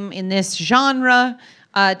game in this genre.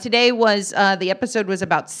 Today the episode was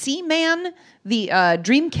about Seaman, the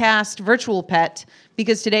Dreamcast virtual pet,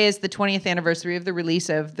 because today is the 20th anniversary of the release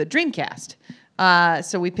of the Dreamcast.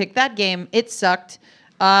 So we picked that game. It sucked.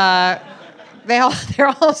 They're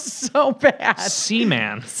all so bad.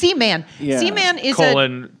 Seaman. Seaman. Yeah. Seaman is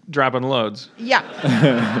dropping loads. Yeah.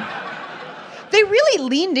 They really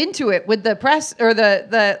leaned into it with the press or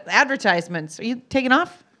the advertisements. Are you taking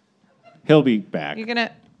off? He'll be back. You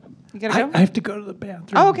gotta go? I have to go to the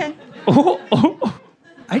bathroom. Oh, okay.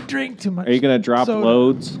 I drink too much. Are you going to drop soda.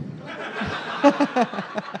 loads?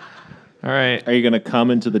 All right. Are you going to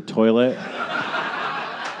come into the toilet?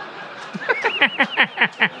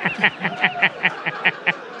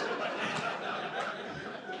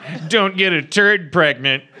 Don't get a turd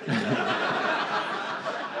pregnant.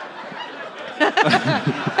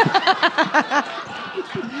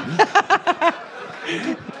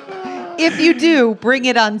 If you do, bring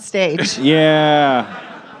it on stage. Yeah.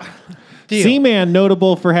 Seaman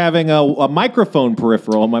notable for having a microphone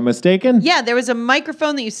peripheral. Am I mistaken? Yeah, there was a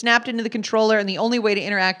microphone that you snapped into the controller, and the only way to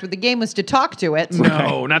interact with the game was to talk to it.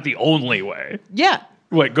 No, not the only way. Yeah.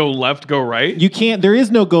 What, go left, go right? You can't. There is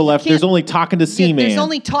no go left. There's only talking to Seaman. There's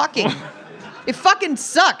only talking. It fucking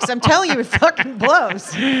sucks. I'm telling you, it fucking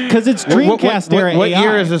blows. Because it's Dreamcast era What AI.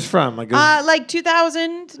 year is this from? Like 2000,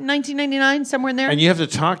 1999, somewhere in there. And you have to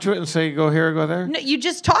talk to it and say, go here or go there? No, you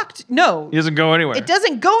just talked. No. He doesn't go anywhere. It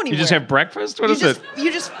doesn't go anywhere. You just have breakfast? What you is just, it?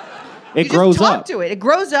 You just... It you grows just talk up. to it. It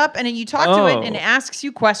grows up, and then you talk to it, and it Oh. asks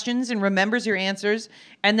you questions and remembers your answers,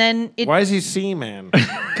 and then it. Why is he Seaman?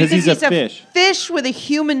 Because he's a fish. Fish with a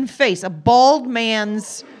human face, a bald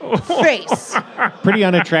man's face. Pretty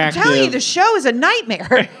unattractive. I'm telling you, the show is a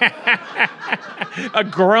nightmare. A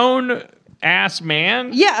grown ass man?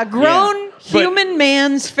 Yeah, a grown But- human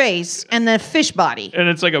man's face and the fish body. And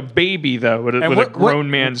it's like a baby, though, with a, And with what- a grown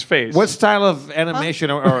man's face. What style of animation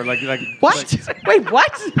or like What? Wait,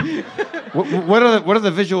 what? what are the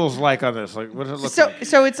visuals like on this? Like what does it look like?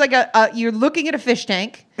 So it's like you're looking at a fish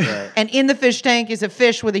tank, and in the fish tank is a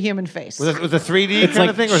fish with a human face. With a 3D It's kind like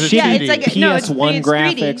of thing, or is it shit. 2D? Yeah, it's like no, it's PS1 it's 3D.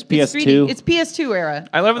 graphics, It's PS2. 3D. It's PS2 era.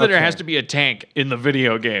 I love that there Okay. has to be a tank in the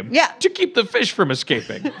video game. Yeah. To keep the fish from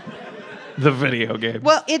escaping. The video game.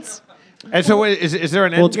 Well, it's And so wait, is there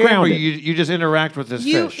an Well, end it's game, or grounded. you just interact with this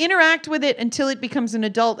you fish? interact with it until it becomes an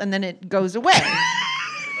adult, and then it goes away.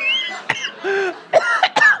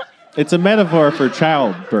 It's a metaphor for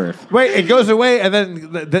childbirth. Wait, it goes away, and then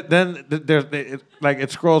there's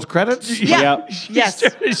it scrolls credits Yeah. Yep. Yes.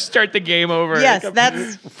 You start the game over. Yes,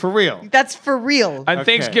 that's for real. for real. On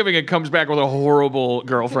Thanksgiving, it comes back with a horrible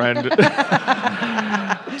girlfriend.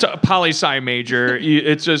 It's a poli-sci major.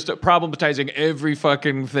 It's just problematizing every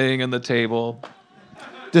fucking thing on the table.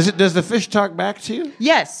 Does the fish talk back to you?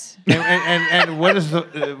 Yes. And what is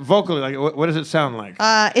the vocally like? What does it sound like?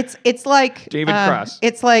 It's like David Cross.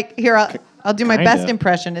 It's like here. I'll do my Kinda. best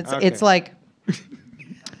impression. It's Okay. it's like.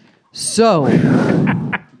 So,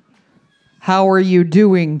 how are you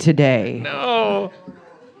doing today? Oh.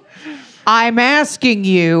 I'm asking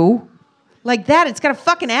you, like that. It's got a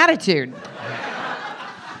fucking attitude.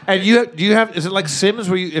 And do you have? Is it like Sims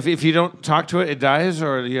where you, if you don't talk to it, it dies,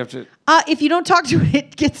 or do you have to? If you don't talk to it,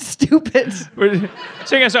 it gets stupid.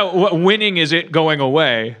 So I guess winning is it going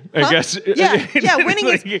away. I guess. Yeah, winning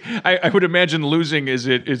is- I would imagine losing is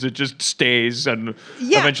it just stays and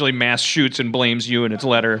Yeah. eventually mass shoots and blames you in its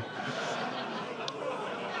letter.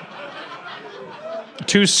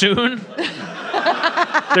 Too soon?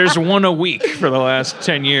 There's one a week for the last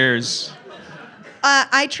 10 years.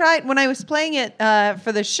 I tried when I was playing it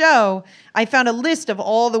for the show. I found a list of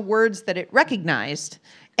all the words that it recognized,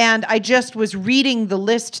 and I just was reading the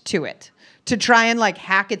list to it to try and like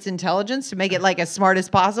hack its intelligence to make it like as smart as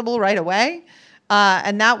possible right away.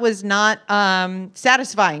 And that was not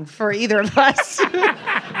satisfying for either of us.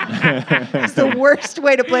 It's the worst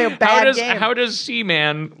way to play a bad game. How does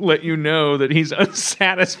Seaman let you know that he's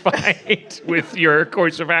unsatisfied with your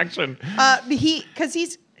course of action?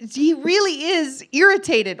 He really is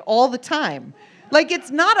irritated all the time. Like, it's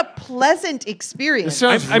not a pleasant experience. It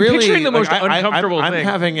sounds I'm really, picturing the most like, uncomfortable I'm thing.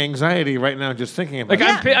 having anxiety right now just thinking about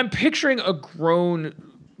Like it. I'm picturing a grown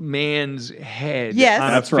man's head Yes.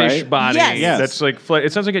 on That's a fish right. body. Yes. That's like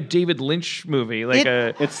it sounds like a David Lynch movie. Like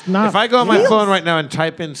It's not. If I go on my Feels- phone right now and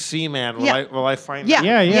type in Seaman, will I find yeah,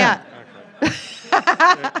 it? Yeah.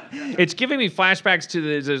 it's giving me flashbacks to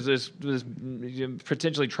this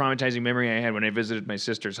potentially traumatizing memory I had when I visited my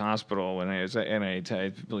sister's hospital when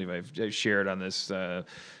I believe I've shared on this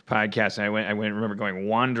podcast. And I remember going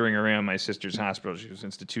wandering around my sister's hospital. She was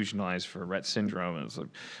institutionalized for Rett syndrome. It was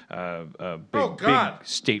a big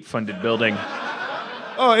state-funded building.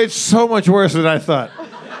 Oh, it's so much worse than I thought.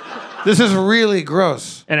 This is really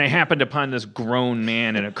gross. And I happened upon this grown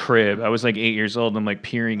man in a crib. I was like 8 years old, and I'm like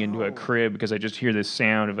peering into a crib because I just hear this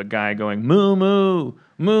sound of a guy going moo moo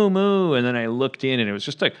moo moo, and then I looked in, and it was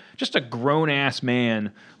just a grown ass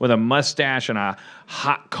man with a mustache and a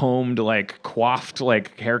hot combed, like coiffed,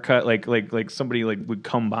 like haircut, like somebody like would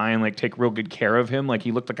come by and like take real good care of him. Like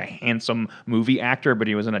he looked like a handsome movie actor, but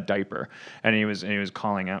he was in a diaper, and he was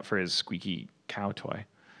calling out for his squeaky cow toy.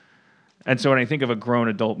 And so when I think of a grown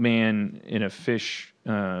adult man in a fish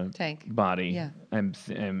Tank. body, Yeah. and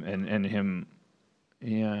him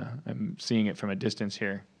Yeah, I'm seeing it from a distance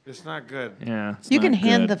here. It's not good. Yeah. You can not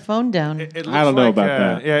hand good. the phone down. It looks I don't know like,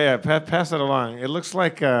 about that. Yeah. Pass that along. It looks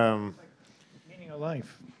like. Meaning of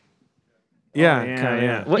life. Yeah. Yeah, kinda,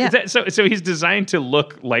 yeah. Well, Yeah. is that, so he's designed to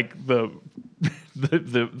look like the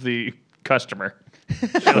customer.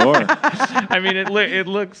 Sure. I mean, it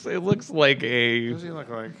looks like What does he look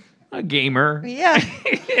like? a gamer. Yeah.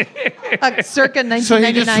 A circa So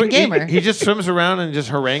 1999 gamer. he just swims around and just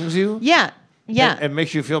harangues you. Yeah. Yeah. And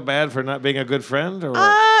makes you feel bad for not being a good friend, or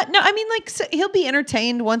what? No, I mean, like, so he'll be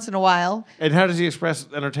entertained once in a while. And how does he express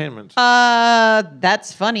entertainment?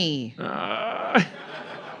 That's funny.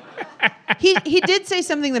 He did say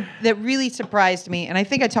something that really surprised me, and I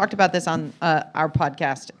think I talked about this on our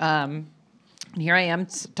podcast. Here I am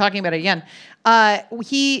talking about it again.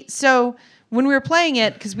 So when we were playing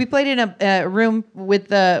it, because we played in a room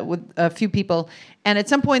with a few people, and at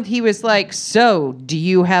some point he was like, "So, do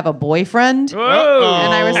you have a boyfriend?" Whoa.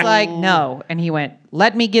 And I was like, "No." And he went,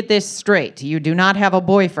 "Let me get this straight. You do not have a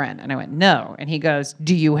boyfriend." And I went, "No." And he goes,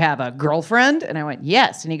 "Do you have a girlfriend?" And I went,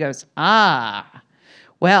 "Yes." And he goes, "Ah,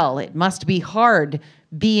 well, it must be hard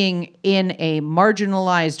being in a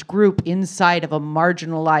marginalized group inside of a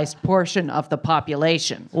marginalized portion of the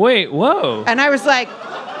population." Wait, whoa. And I was like,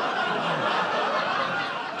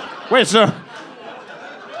 Wait, so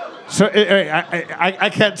I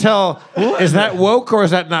can't tell. Is that woke or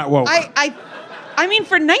is that not woke? I mean,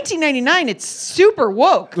 for 1999, it's super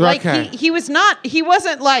woke. Like Okay. he wasn't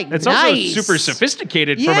like It's nice. also super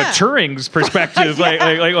sophisticated from a Yeah. Turing's perspective.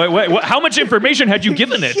 Yeah. What, how much information had you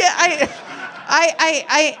given it? Yeah,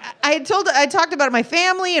 I talked about my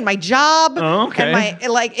family and my job. Oh, okay.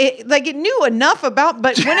 And it knew enough about,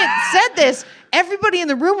 but when it said this, everybody in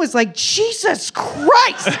the room was like, "Jesus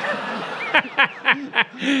Christ!"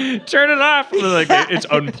 Turn it off. Like, it's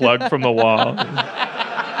unplugged from the wall.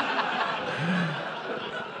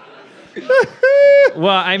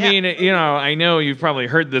 Well, I mean, I know you've probably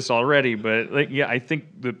heard this already, but I think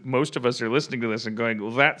that most of us are listening to this and going,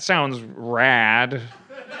 "Well, that sounds rad."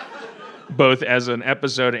 Both as an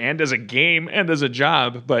episode and as a game and as a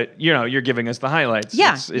job, but you're giving us the highlights.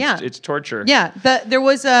 Yeah, It's torture. Yeah, there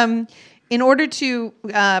was in order to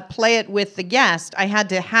play it with the guest, I had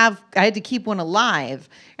to keep one alive,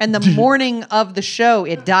 and the morning of the show,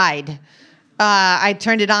 it died. I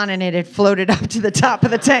turned it on and it had floated up to the top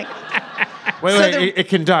of the tank. Wait, it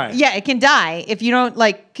can die. Yeah, it can die if you don't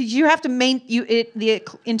because you have to the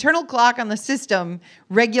internal clock on the system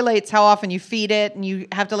regulates how often you feed it, and you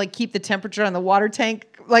have to keep the temperature on the water tank.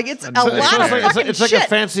 Like it's a lot of fucking It's like shit. a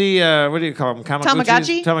fancy what do you call them?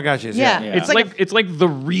 Tamagotchi? Tamagotchis. Yeah. Yeah. It's like the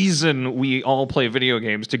reason we all play video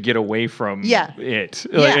games to get away from it. Yeah.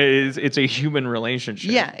 It's a human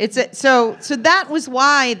relationship. Yeah, so that was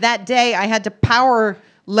why that day I had to power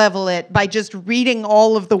level it by just reading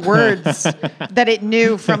all of the words that it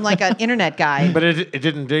knew from an internet guy. But it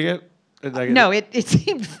didn't dig it. No, it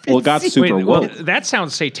seemed. Well, it got super Well, woke. that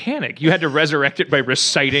sounds satanic. You had to resurrect it by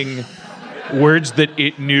reciting words that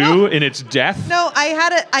it knew in its death. No, I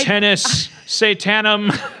had it. Tennis,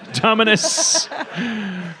 Satanum, Dominus,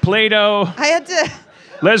 Plato, I had to.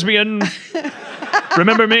 lesbian.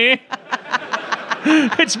 Remember me?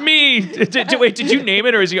 It's me. Wait, did you name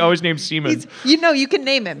it, or is he always named Seaman? You can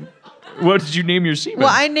name him. What did you name your Seaman? Well,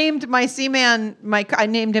 I named my seaman. I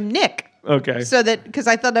named him Nick. Okay. So because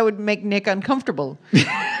I thought that would make Nick uncomfortable.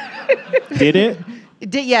 Did it? It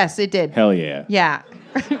did. Yes, it did. Hell yeah. Yeah.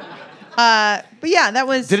 But yeah, that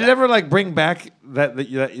was. Did it ever bring back that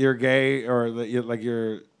you're gay or that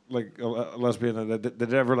you're a lesbian? Did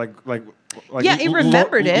it ever Yeah, it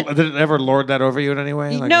remembered it. Did it ever lord that over you in any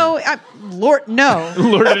way? No, Lord, no.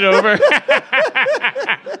 Lured it over.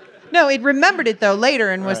 No, it remembered it though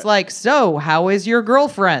later and was like, "So, how is your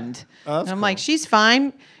girlfriend?" And I'm like, "She's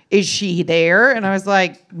fine." Is she there? And I was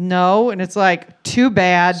like, "No." And it's like, "Too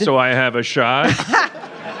bad." So I have a shot.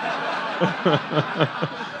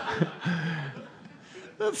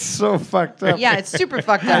 That's so fucked up. Yeah, it's super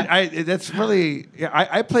fucked up. That's really. Yeah,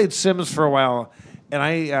 I played Sims for a while, and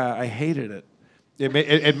I hated it.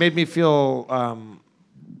 It made me feel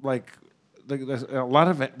like there's a lot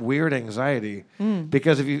of weird anxiety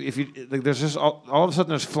because if you there's just all of a sudden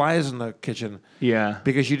there's flies in the kitchen. Yeah.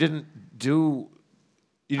 Because you didn't do.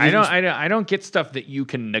 I don't get stuff that you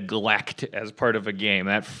can neglect as part of a game.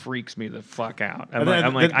 That freaks me the fuck out.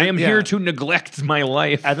 I'm like, I am here to neglect my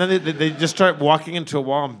life. And then they just start walking into a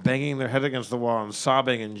wall and banging their head against the wall and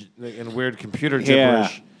sobbing in weird computer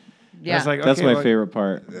gibberish. Yeah. It's like, That's okay, my favorite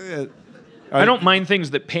part. I don't mind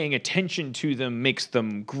things that paying attention to them makes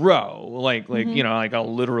them grow. Like you know, like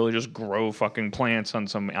I'll literally just grow fucking plants on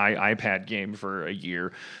some iPad game for a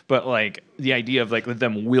year. But like the idea of like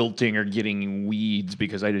them wilting or getting weeds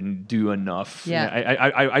because I didn't do enough. Yeah.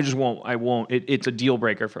 I just won't. I won't. It's a deal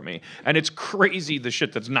breaker for me. And it's crazy the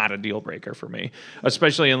shit that's not a deal breaker for me,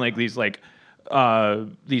 especially in like these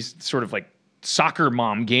sort of like soccer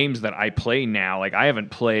mom games that I play now. Like I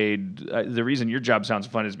haven't played. The reason your job sounds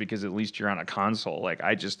fun is because at least you're on a console. Like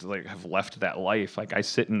I just like have left that life. Like I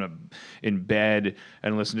sit in bed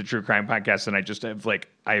and listen to true crime podcasts, and I just have like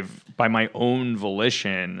I've by my own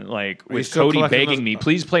volition, like with Cody begging me,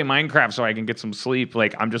 please play Minecraft so I can get some sleep.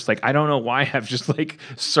 Like I'm just like I don't know why I'm just like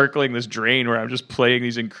circling this drain where I'm just playing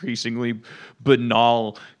these increasingly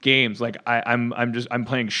banal games. Like I'm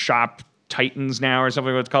playing Shop Titans now or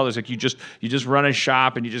something. What it's called. It's like you just run a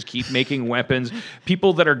shop and you just keep making weapons.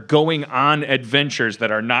 People that are going on adventures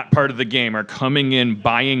that are not part of the game are coming in,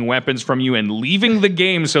 buying weapons from you, and leaving the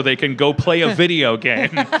game so they can go play a video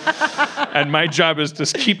game. And my job is to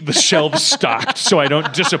keep the shelves stocked so I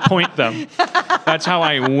don't disappoint them. That's how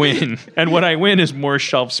I win. And what I win is more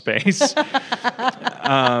shelf space.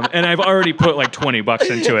 And I've already put like $20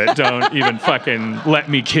 into it. Don't even fucking let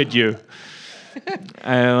me kid you.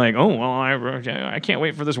 I'm like, oh, well, I can't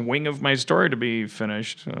wait for this wing of my story to be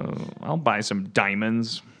finished. I'll buy some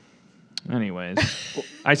diamonds. Anyways,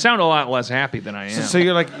 I sound a lot less happy than I am. So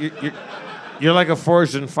you're like you're like a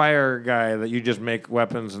forged in fire guy that you just make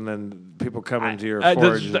weapons and then people come into your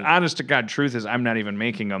forge. The honest to God truth is I'm not even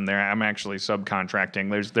making them there. I'm actually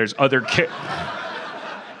subcontracting. There's other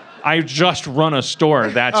I just run a store.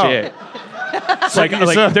 That's it.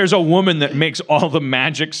 Like there's a woman that makes all the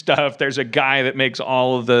magic stuff. There's a guy that makes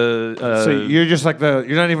all of the. So you're just like you're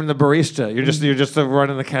not even the barista. You're just the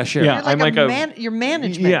running the cashier. Yeah, You're like your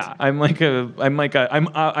management. Yeah, I'm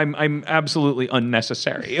absolutely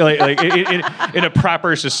unnecessary. Like in a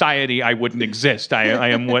proper society, I wouldn't exist. I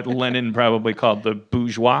am what Lenin probably called the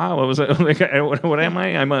bourgeois. What was it? What am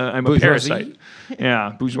I? I'm a parasite.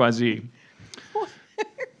 Yeah, bourgeoisie.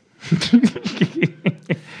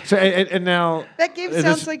 So and now that game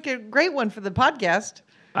sounds like a great one for the podcast.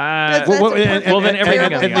 Then everything on the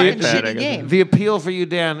iPad, I guess. The appeal for you,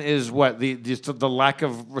 Dan, is what the lack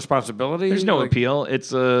of responsibility. There's no appeal.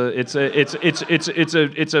 It's a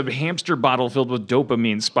hamster bottle filled with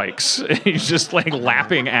dopamine spikes. He's just like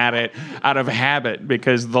lapping at it out of habit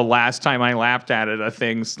because the last time I lapped at it, a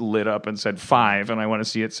thing lit up and said 5, and I want to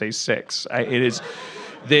see it say 6. It is.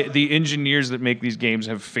 The engineers that make these games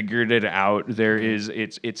have figured it out.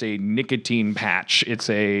 It's a nicotine patch. It's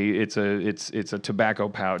a tobacco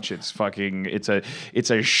pouch. It's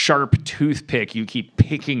a sharp toothpick you keep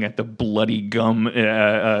picking at the bloody gum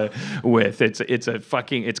with.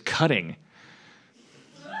 It's cutting.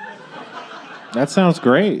 That sounds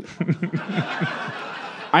great.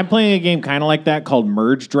 I'm playing a game kind of like that called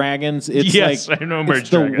Merge Dragons. Yes, I know Merge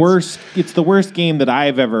Dragons. It's the worst game that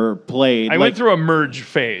I've ever played. I went through a merge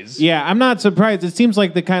phase. Yeah, I'm not surprised. It seems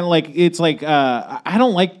like the kind of like it's like I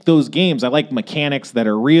don't like those games. I like mechanics that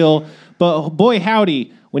are real. But boy,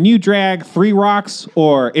 howdy, when you drag 3 rocks,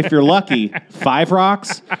 or if you're lucky, 5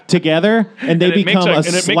 rocks together, and they become a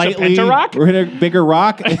slightly bigger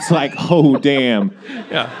rock, it's like, oh, damn.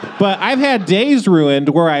 Yeah. But I've had days ruined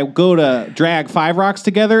where I go to drag 5 rocks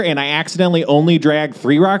together, and I accidentally only drag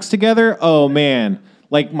 3 rocks together. Oh, man.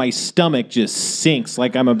 Like, my stomach just sinks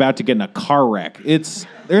like I'm about to get in a car wreck.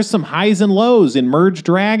 There's some highs and lows in Merge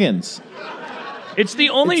Dragons. It's the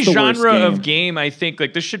only genre of game, I think,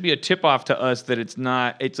 like this should be a tip-off to us that it's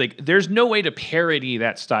like there's no way to parody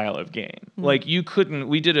that style of game. Mm-hmm. Like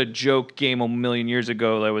we did a joke game a million years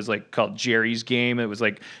ago that was like called Jerry's Game. It was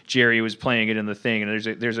like Jerry was playing it in the thing,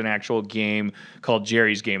 and there's an actual game called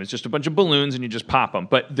Jerry's Game. It's just a bunch of balloons and you just pop them.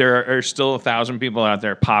 But there are still 1,000 people out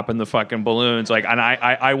there popping the fucking balloons. Like, and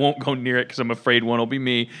I won't go near it because I'm afraid one will be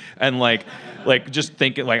me. And like just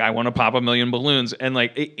thinking like I want to pop 1,000,000 balloons, and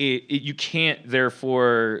like you can't.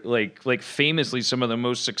 Therefore, like famously, some of the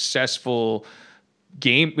most successful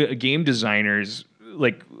game designers,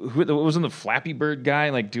 like what wasn't the Flappy Bird guy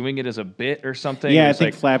like doing it as a bit or something? Yeah, I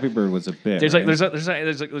think Flappy Bird was a bit. There's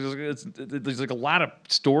like a lot of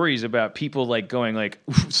stories about people like going like,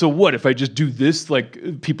 so what if I just do this?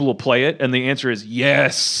 Like people will play it, and the answer is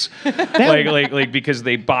yes. like because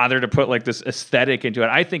they bother to put like this aesthetic into it.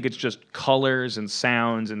 I think it's just colors and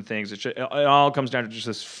sounds and things. It all comes down to just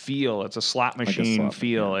this feel. It's a slot machine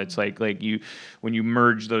feel. Yeah. It's like when you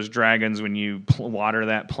merge those dragons, when you water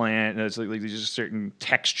that plant, and it's like there's just certain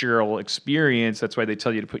texture textural experience. That's why they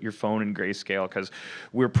tell you to put your phone in grayscale, because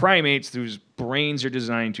we're primates whose brains are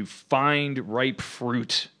designed to find ripe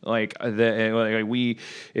fruit.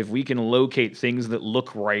 If we can locate things that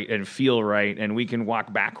look right and feel right, and we can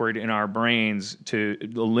walk backward in our brains to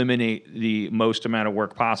eliminate the most amount of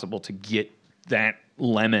work possible to get that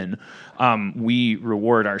lemon, we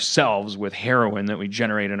reward ourselves with heroin that we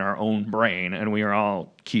generate in our own brain, and we are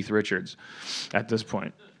all Keith Richards at this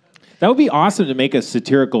point. That would be awesome to make a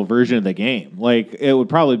satirical version of the game. Like, it would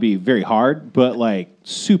probably be very hard, but like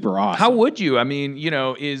super awesome. How would you? I mean,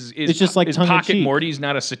 is it's just like is Pocket Morty's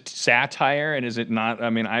not a satire, and is it not? I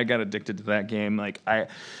mean, I got addicted to that game. Like, I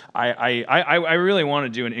really want to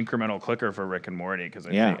do an incremental clicker for Rick and Morty, because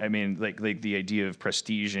I mean, like the idea of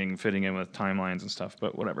prestiging, fitting in with timelines and stuff.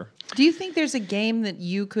 But whatever. Do you think there's a game that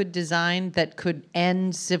you could design that could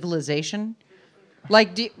end civilization?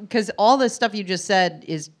 Like, because all the stuff you just said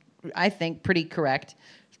is, I think, pretty correct.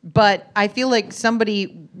 But I feel like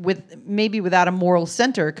somebody without a moral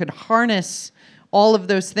center could harness all of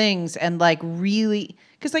those things and like really,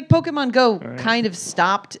 because like Pokemon Go kind of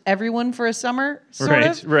stopped everyone for a summer, sort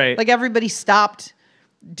of. Right. Like everybody stopped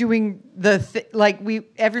doing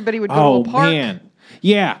everybody would go to a park. Oh man,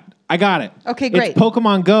 yeah. I got it. Okay, great. It's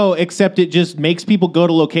Pokemon Go, except it just makes people go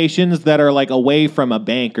to locations that are like away from a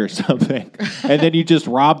bank or something. And then you just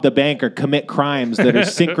rob the bank or commit crimes that are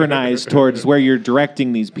synchronized towards where you're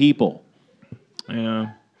directing these people.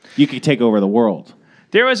 Yeah. You could take over the world.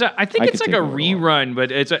 There was I think it's like a rerun, but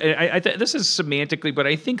it's this is semantically, but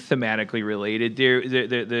I think thematically related.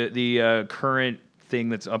 The current thing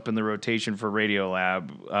that's up in the rotation for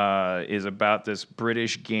Radiolab is about this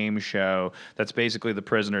British game show that's basically the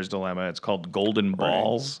prisoner's dilemma. It's called Golden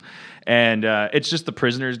Balls, and it's just the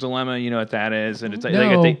prisoner's dilemma. You know what that is? And it's like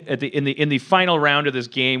in the final round of this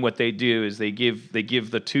game, what they do is they give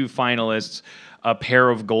the two finalists a pair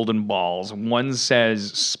of golden balls. One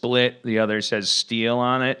says split, the other says steal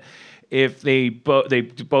on it. If they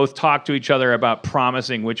both talk to each other about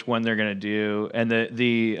promising which one they're going to do, and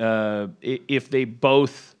if they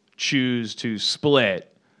both choose to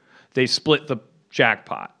split, they split the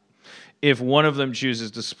jackpot. If one of them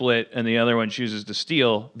chooses to split and the other one chooses to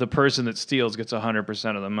steal, the person that steals gets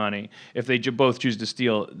 100% of the money. If they both choose to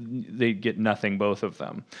steal, they get nothing, both of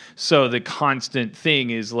them. So the constant thing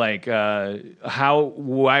is like,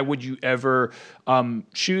 why would you ever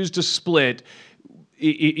choose to split?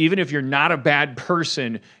 Even if you're not a bad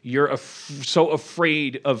person, you're so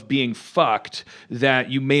afraid of being fucked that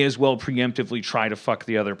you may as well preemptively try to fuck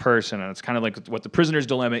the other person. And it's kind of like what the prisoner's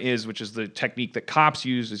dilemma is, which is the technique that cops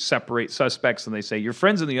use to separate suspects. And they say, your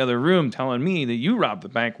friend's in the other room telling me that you robbed the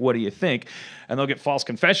bank. What do you think? And they'll get false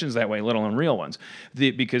confessions that way, let alone real ones.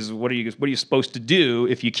 Because what are you supposed to do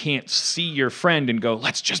if you can't see your friend and go,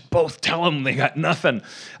 let's just both tell them they got nothing?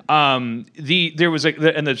 And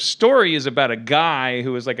the story is about a guy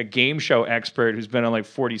who was like a game show expert who's been on like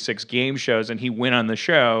 46 game shows, and he went on the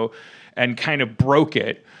show and kind of broke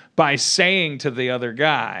it by saying to the other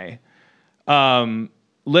guy,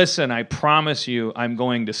 listen, I promise you I'm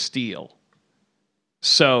going to steal.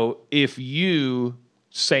 So if you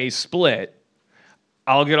say split,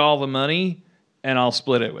 I'll get all the money and I'll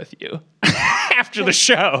split it with you after the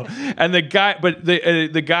show. And the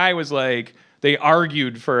guy was like, they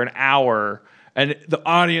argued for an hour, and the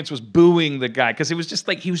audience was booing the guy because it was just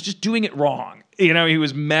like he was just doing it wrong. You know, he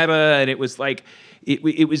was meta, and it was like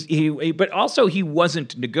but also he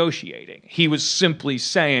wasn't negotiating. He was simply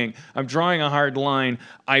saying, I'm drawing a hard line.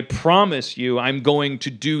 I promise you I'm going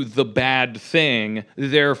to do the bad thing.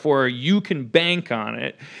 Therefore, you can bank on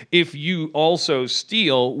it. If you also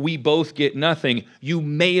steal, we both get nothing. You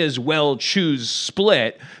may as well choose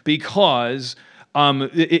split, because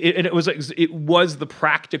it was the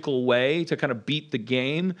practical way to kind of beat the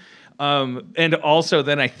game. And also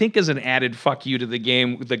then I think as an added fuck you to the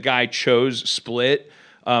game, the guy chose split,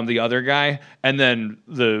 the other guy, and then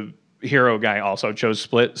the hero guy also chose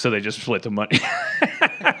split, so they just split the money.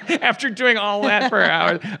 After doing all that for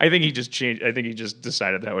hours, I think he just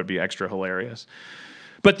decided that would be extra hilarious.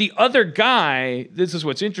 But the other guy, this is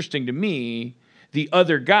what's interesting to me, the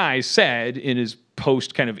other guy said in his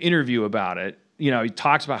post kind of interview about it, you know, he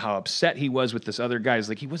talks about how upset he was with this other guy. He's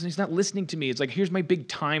like, he's not listening to me. It's like, here's my big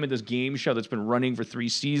time at this game show that's been running for 3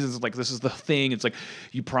 seasons. It's like, this is the thing. It's like,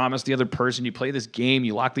 you promise the other person, you play this game,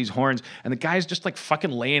 you lock these horns, and the guy's just like fucking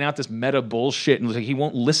laying out this meta bullshit, and like, he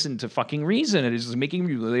won't listen to fucking reason, and it's just making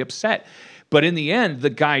me really upset. But in the end, the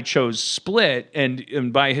guy chose split,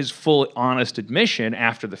 and by his full honest admission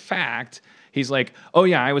after the fact, he's like, oh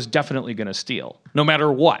yeah, I was definitely going to steal, no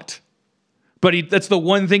matter what. But that's the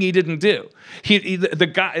one thing he didn't do.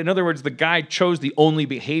 The guy, in other words, the guy chose the only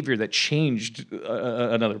behavior that changed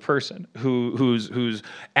another person whose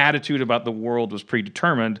attitude about the world was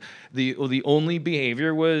predetermined. The only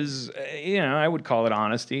behavior was, I would call it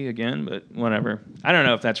honesty again, but whatever. I don't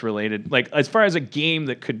know if that's related. Like, as far as a game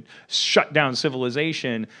that could shut down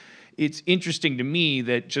civilization, it's interesting to me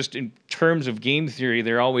that just in terms of game theory,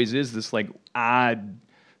 there always is this like odd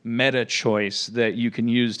meta choice that you can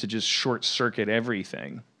use to just short circuit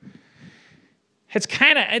everything. It's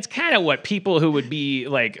kind of what people who would be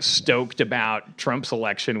like stoked about Trump's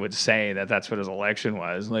election would say, that's what his election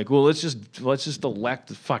was. Like, well, let's just elect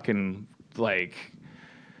the fucking like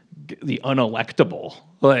the unelectable.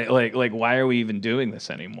 Like why are we even doing this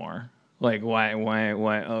anymore? Like why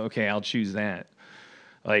okay, I'll choose that.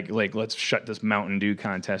 Like let's shut this Mountain Dew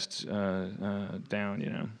contest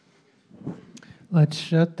down, Let's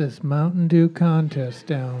shut this Mountain Dew contest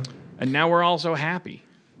down. And now we're all so happy.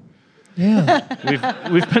 Yeah.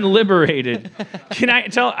 We've been liberated. Can I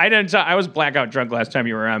tell? I didn't tell. I was blackout drunk last time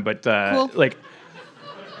you were on, but Cool. like,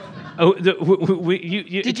 oh,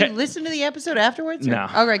 Did you listen to the episode afterwards? No.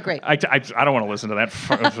 All right, great. I don't want to listen to that.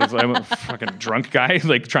 I'm a fucking drunk guy,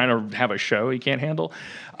 like trying to have a show he can't handle.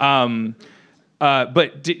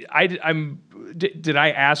 But did I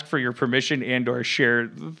ask for your permission and/or share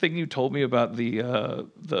the thing you told me about the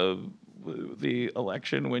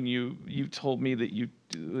election when you told me that you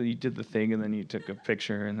did the thing and then you took a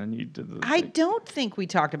picture and then you did the I thing. don't think we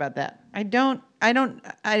talked about that. I don't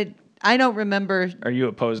remember. Are you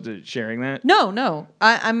opposed to sharing that? No.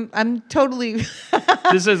 I'm totally.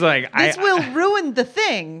 This is like This will ruin the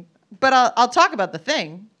thing, but I'll talk about the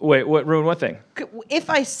thing. Wait, what ruin what thing? If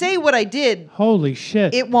I say what I did, Holy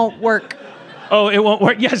shit. it won't work. Oh, it won't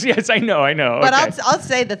work. Yes, I know. But okay. I'll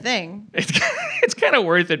say the thing. It's kind of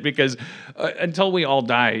worth it because until we all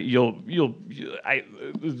die,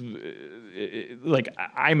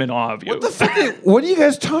 I'm in awe of you. What the fuck? What are you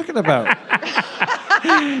guys talking about?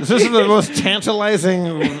 This is the most tantalizing,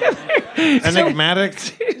 enigmatic.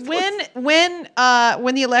 When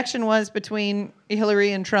the election was between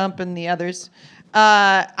Hillary and Trump and the others,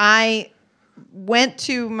 I went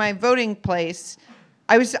to my voting place.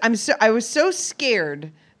 I was so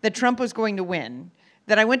scared that Trump was going to win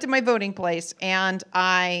that I went to my voting place and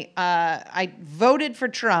I voted for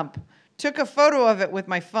Trump, took a photo of it with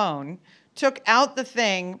my phone, took out the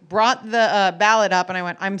thing, brought the ballot up, and I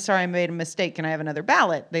went, I'm sorry, I made a mistake. Can I have another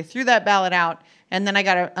ballot? They threw that ballot out, and then I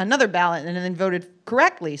got another ballot and then voted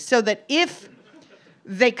correctly so that if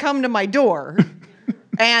they come to my door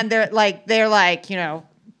and they're like, the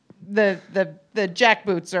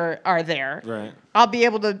jackboots are there. Right. I'll be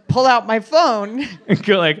able to pull out my phone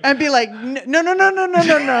Go like, and be like, no.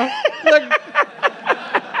 Look,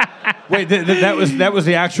 Wait, that was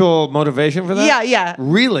the actual motivation for that? Yeah.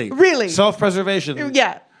 Really? Self-preservation.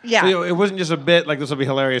 yeah. So it wasn't just a bit like this will be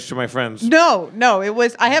hilarious to my friends. No, it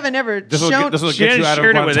was. I haven't ever This shown. will she get you didn't out of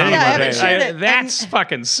share it with Guantanamo anybody. Yeah, I haven't Bay. shared it. That's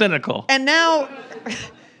fucking cynical. And now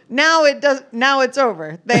it does. Now it's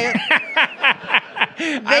over. They'll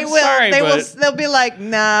be like,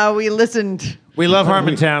 nah, we listened. We love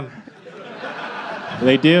Harmontown.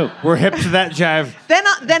 They do. We're hip to that jive.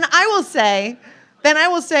 Then I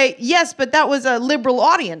will say, yes, but that was a liberal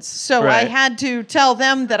audience, so Right. I had to tell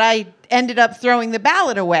them that I ended up throwing the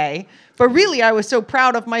ballot away. But really, I was so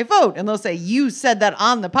proud of my vote, and they'll say, you said that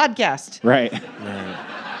on the podcast. Right.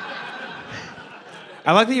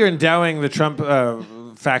 I like that you're endowing the Trump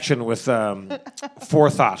faction with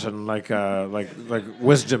forethought and like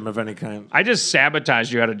wisdom of any kind. I just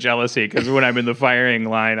sabotage you out of jealousy because when I'm in the firing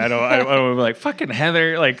line, I don't be like, fucking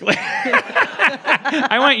Heather, like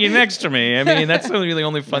I want you next to me. I mean, that's really the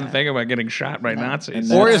only fun thing about getting shot by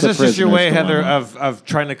Nazis. And Or is the this just your way, prisoner's Heather, dilemma. of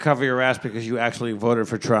trying to cover your ass because you actually voted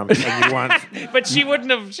for Trump and you want? But she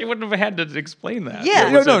wouldn't have had to explain that.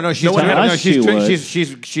 Yeah. No. She's one else she would.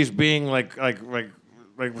 she's being like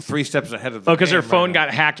 3 steps ahead of the Oh, because her game phone right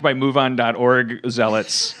got hacked by MoveOn.org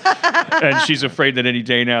zealots, and she's afraid that any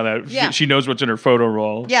day now that Yeah. she knows what's in her photo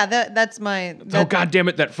roll. Yeah, that's my. Oh, God damn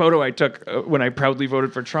it! That photo I took when I proudly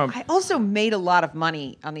voted for Trump. I also made a lot of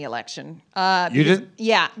money on the election. You did?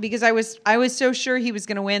 Yeah, because I was so sure he was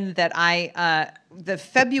going to win that the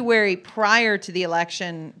February prior to the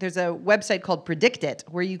election, there's a website called Predict It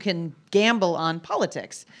where you can gamble on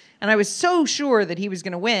politics, and I was so sure that he was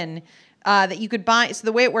going to win. That you could buy. So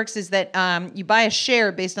the way it works is that you buy a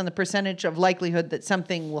share based on the percentage of likelihood that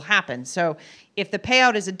something will happen. So if the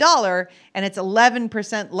payout is $1 and it's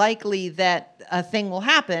 11% likely that a thing will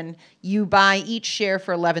happen, you buy each share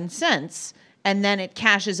for 11 cents, and then it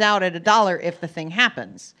cashes out at $1 if the thing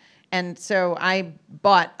happens. And so I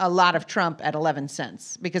bought a lot of Trump at 11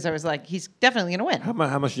 cents because I was like, he's definitely going to win.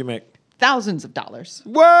 How much do you make? Thousands of dollars.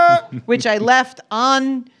 What? Which I left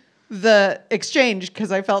on the exchange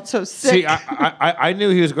because I felt so sick. See, I knew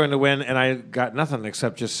he was going to win, and I got nothing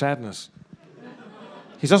except just sadness.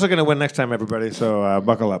 He's also going to win next time, everybody, so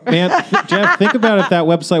buckle up. Man, Jeff, think about if that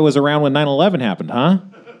website was around when 9/11 happened, huh?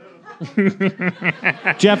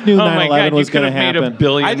 Jeff knew 9/11 was going to happen. Made $1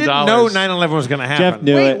 billion. I didn't know 9/11 was going to happen. Jeff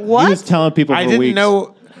knew Wait, it. what? He was telling people for I weeks. didn't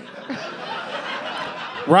know.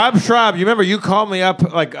 Rob Schrab, you remember you called me up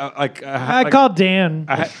I called Dan.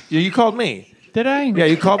 you called me. Did I? Yeah,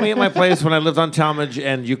 you called me at my place when I lived on Talmadge,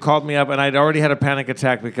 and you called me up, and I'd already had a panic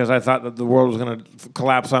attack because I thought that the world was going to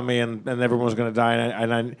collapse on me and everyone was going to die,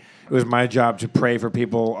 and it was my job to pray for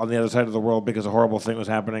people on the other side of the world because a horrible thing was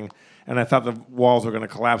happening, and I thought the walls were going to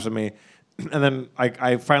collapse on me, and then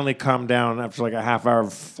I finally calmed down after like a half hour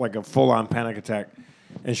of like a full-on panic attack,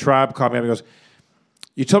 and Schrab called me up and goes,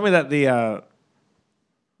 "You told me that the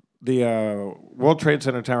World Trade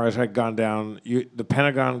Center towers had gone down. The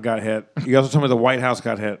Pentagon got hit. You also told me the White House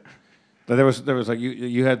got hit. That there was like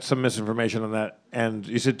you had some misinformation on that, and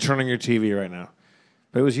you said turn on your TV right now.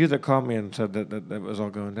 But it was you that called me and said that was all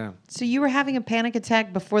going down. So you were having a panic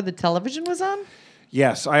attack before the television was on?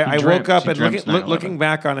 Yes, I woke up and looking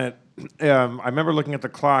back on it. I remember looking at the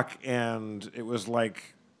clock, and it was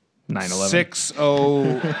like 9/11.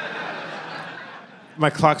 6:00. My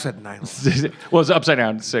clock said 9:11. Well, it's upside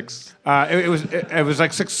down. 6. It was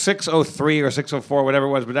like 6:03 or 6:04, whatever it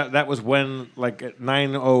was. But that was when like at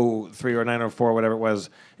 9:03 or 9:04, whatever it was,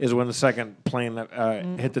 is when the second plane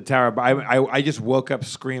hit the tower. But I just woke up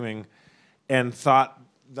screaming, and thought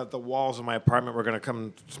that the walls of my apartment were going to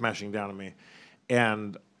come smashing down on me,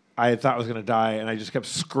 and I thought I was going to die, and I just kept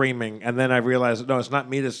screaming. And then I realized, no, it's not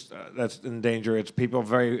me that's in danger. It's people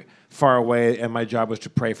very far away, and my job was to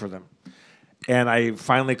pray for them. And I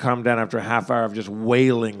finally calmed down after a half hour of just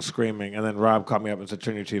wailing, screaming. And then Rob called me up and said,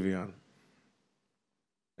 turn your TV on.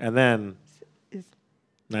 And then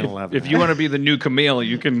 9/11. If you want to be the new Camille,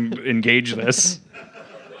 you can engage this.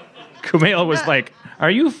 Camille was like,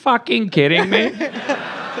 "Are you fucking kidding me?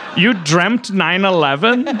 You dreamt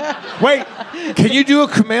 9/11?" Wait, can you do a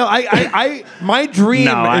Camille? My dream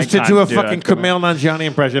is to do a fucking Camille Nanjiani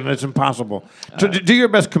impression, and it's impossible. Do your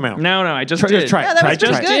best Camille. No, I just Try- did. just try it. Yeah, that was I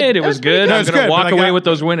just pretty good. did. It That was was pretty good. good. I'm It's going to good, walk but away with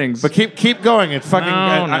those winnings. But keep going. It's fucking.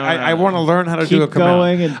 I want to learn how to do a Keep Camille.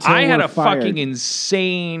 going until I had we're a fired. fucking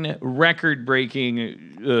insane, record-breaking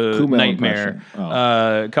Kumail nightmare impression.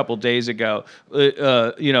 a couple days ago.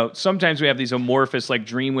 Sometimes we have these amorphous, like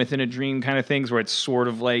dream within a dream kind of things, where it's sort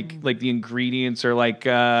of like the ingredients are like,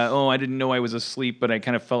 I didn't know I was asleep, but I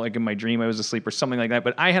kind of felt like in my dream I was asleep, or something like that.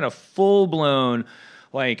 But I had a full-blown,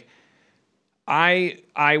 like, I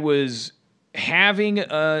was having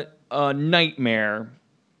a nightmare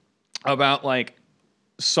about like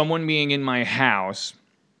someone being in my house,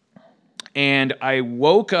 and I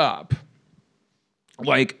woke up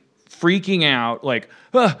like freaking out, like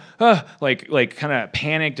kind of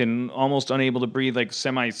panicked and almost unable to breathe, like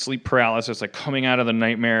semi-sleep paralysis, like coming out of the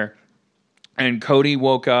nightmare. And Cody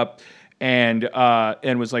woke up and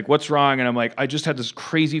was like, "What's wrong?" And I'm like, "I just had this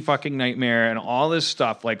crazy fucking nightmare and all this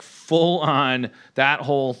stuff, like full on that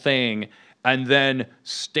whole thing." And then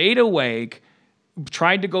stayed awake,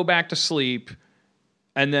 tried to go back to sleep,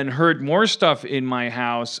 and then heard more stuff in my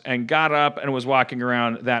house and got up and was walking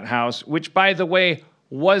around that house, which, by the way,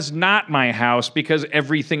 was not my house, because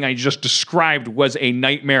everything I just described was a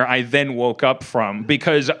nightmare I then woke up from,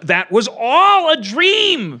 because that was all a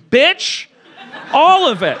dream, bitch. All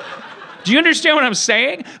of it. Do you understand what I'm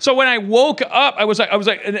saying? So when I woke up, I was like,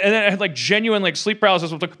 and then I had like genuine like sleep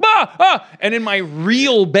paralysis. I was like, and in my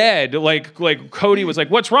real bed, like Cody was like,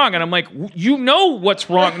 "What's wrong?" And I'm like, "You know what's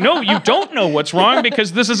wrong." No, you don't know what's wrong,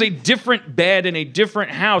 because this is a different bed in a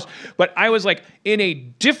different house. But I was like in a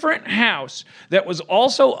different house that was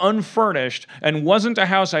also unfurnished and wasn't a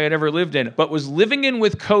house I had ever lived in, but was living in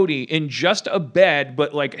with Cody in just a bed,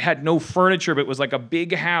 but like had no furniture, but was like a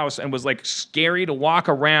big house and was like scary to walk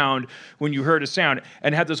around when you heard a sound,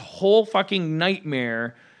 and had this whole fucking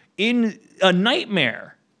nightmare in a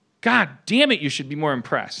nightmare. God damn it, you should be more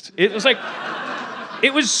impressed. It was like,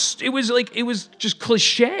 it was just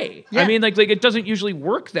cliche. Yeah. I mean, like it doesn't usually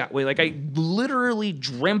work that way. Like I literally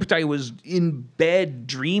dreamt I was in bed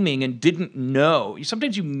dreaming and didn't know.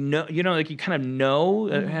 Sometimes you kind of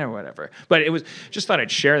know, whatever. But it was, just thought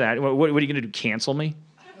I'd share that. What are you going to do, cancel me?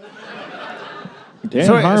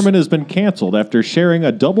 Dan Harmon has been canceled after sharing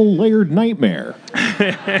a double-layered nightmare.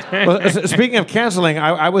 Well, speaking of canceling,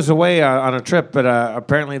 I was away on a trip, but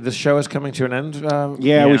apparently this show is coming to an end.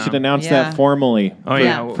 Yeah, we Yeah. should announce Yeah. that formally. Oh, for,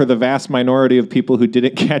 yeah. for the vast minority of people who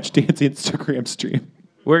didn't catch Dan's Instagram stream.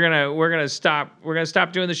 We're gonna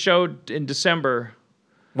stop doing the show in December.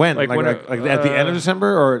 When? Like Like, when, like at the end of December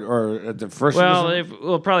or at the first Well, of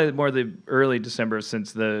December? probably more the early December,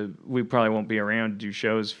 since we probably won't be around to do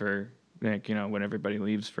shows for when everybody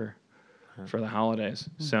leaves for the holidays.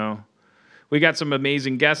 So we got some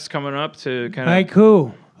amazing guests coming up to kind of Like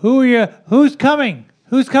who? Who are you? Who's coming?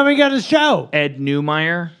 Who's coming on the show? Ed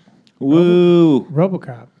Newmeyer, Woo.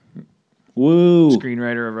 RoboCop. Woo.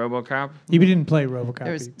 screenwriter of RoboCop. He didn't play RoboCop.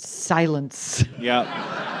 There was silence. Yep.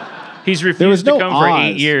 He's was refused to no come for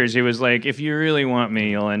 8 Oz. years. He was like, if you really want me,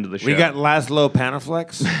 you'll end the show. We got Laszlo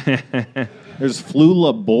Panaflex. There's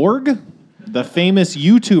Flula Borg, the famous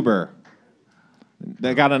YouTuber.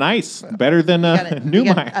 That got an ice. Better than You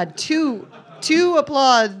got, Newmeyer. two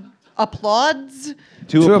applauds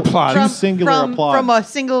Two applause. Two singular applause. from a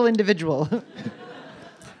single individual.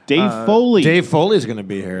 Dave Foley. Dave Foley's going to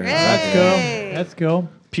be here. Let's go. Let's go.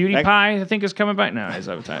 PewDiePie, I think, is coming back. No, he's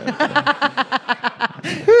out of time.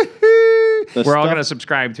 The We're all stuff- going to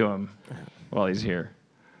subscribe to him while he's here.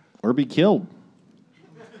 Or be killed.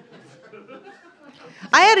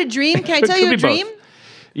 I had a dream. Can I tell Could you a be both. dream?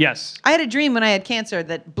 Yes. I had a dream when I had cancer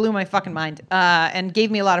that blew my fucking mind and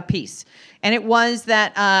gave me a lot of peace. And it was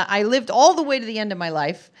that I lived all the way to the end of my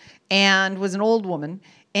life and was an old woman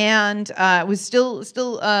and was still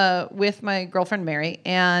with my girlfriend Mary.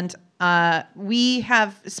 And we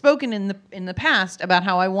have spoken in the past about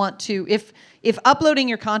how I want to, if uploading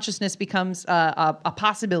your consciousness becomes a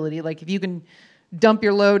possibility, like if you can dump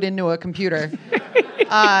your load into a computer,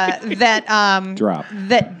 Drop.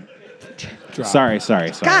 that. Sorry.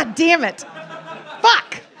 God damn it!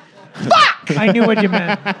 Fuck! I knew what you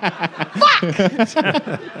meant.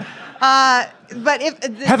 But if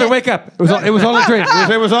Heather, wake up. It was all a dream.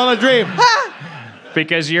 It was all a dream.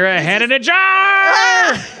 Because you're a head in a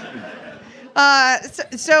jar!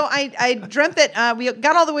 So I dreamt that we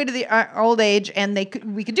got all the way to the old age, and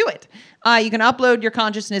we could do it. You can upload your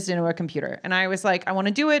consciousness into a computer, and I was like, I want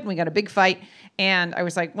to do it. And we got a big fight, and I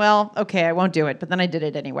was like, well, okay, I won't do it, but then I did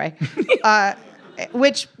it anyway,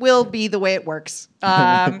 which will be the way it works.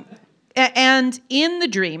 And in the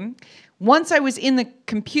dream, once I was in the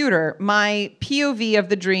computer, my POV of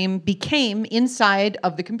the dream became inside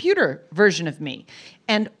of the computer version of me.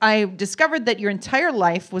 And I discovered that your entire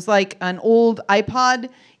life was like an old iPod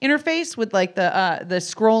interface with like the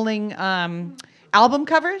scrolling album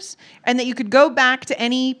covers, and that you could go back to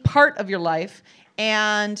any part of your life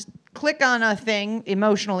and click on a thing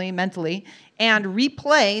emotionally, mentally, and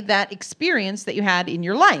replay that experience that you had in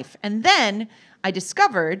your life. And then I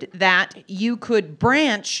discovered that you could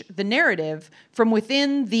branch the narrative from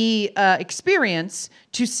within the experience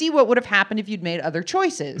to see what would have happened if you'd made other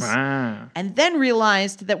choices. Ah. And then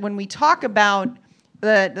realized that when we talk about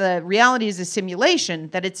the reality as a simulation,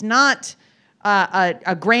 that it's not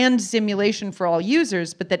a grand simulation for all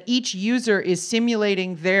users, but that each user is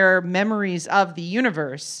simulating their memories of the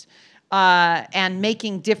universe and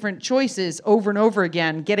making different choices over and over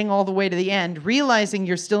again, getting all the way to the end, realizing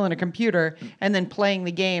you're still in a computer, and then playing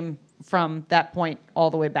the game from that point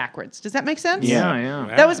all the way backwards. Does that make sense? Yeah.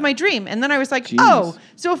 That was my dream. And then I was like, oh,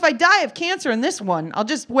 so if I die of cancer in this one, I'll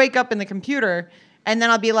just wake up in the computer and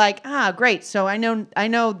then I'll be like, great. So I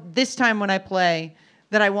know this time when I play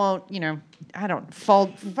that I won't, I don't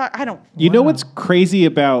fall. I don't. You know what's crazy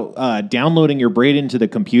about downloading your brain into the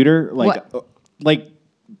computer? Like,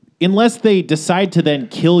 unless they decide to then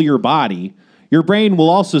kill your body, your brain will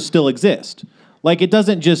also still exist. Like, it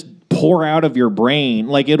doesn't just pour out of your brain.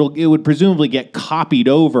 Like, it would presumably get copied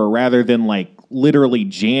over rather than like literally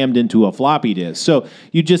jammed into a floppy disk. So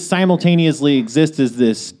you just simultaneously exist as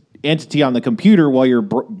this entity on the computer while your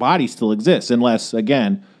body still exists, unless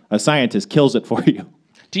again a scientist kills it for you.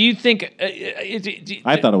 Do you think?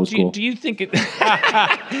 I thought it was cool. Do you think it?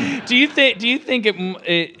 Do you think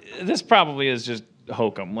it? This probably is just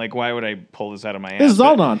hokum. Like, why would I pull this out of my ass? This is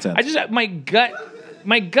all nonsense. I just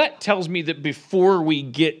my gut tells me that before we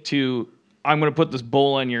get to, I'm going to put this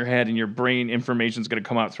bowl on your head and your brain information is going to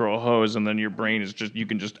come out through a hose, and then your brain is you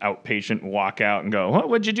can just outpatient walk out and go,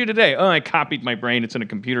 what'd you do today? Oh, I copied my brain. It's in a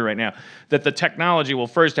computer right now. That the technology will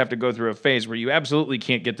first have to go through a phase where you absolutely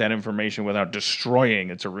can't get that information without destroying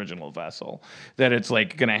its original vessel. That it's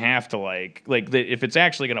like going to have to if it's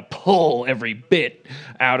actually going to pull every bit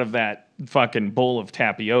out of that fucking bowl of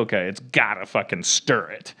tapioca, it's gotta fucking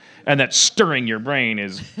stir it. And that stirring your brain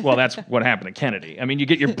is, well, that's what happened to Kennedy. I mean, you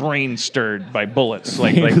get your brain stirred by bullets.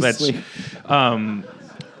 Like that's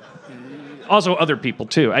Also, other people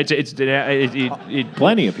too.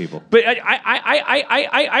 Plenty of people. But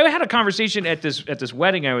I had a conversation at this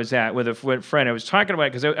wedding I was at with a friend. I was talking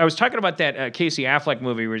about because I was talking about that Casey Affleck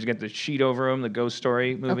movie where he's got the sheet over him, the ghost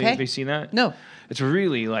story movie. Okay. Have you seen that? No. It's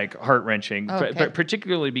really like heart-wrenching, Okay.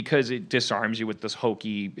 particularly because it disarms you with this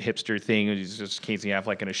hokey hipster thing. It's just Casey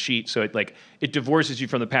Affleck in a sheet, so it divorces you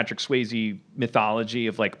from the Patrick Swayze mythology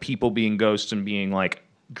of like people being ghosts and being like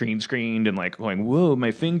green screened and like going, whoa,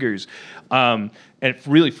 my fingers, and it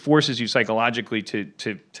really forces you psychologically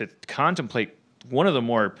to contemplate one of the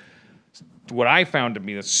more, what I found to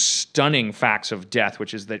be the stunning facts of death,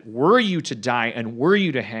 which is that were you to die and were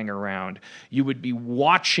you to hang around, you would be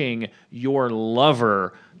watching your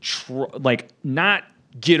lover like not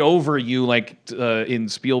get over you like in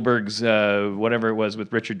Spielberg's whatever it was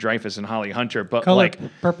with Richard Dreyfuss and Holly Hunter, but Color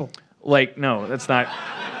like purple. like no, that's not.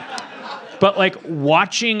 But like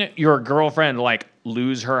watching your girlfriend like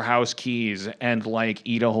lose her house keys and like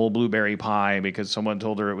eat a whole blueberry pie because someone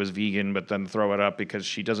told her it was vegan, but then throw it up because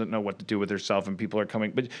she doesn't know what to do with herself and people are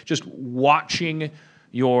coming. But just watching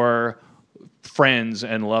your friends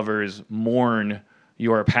and lovers mourn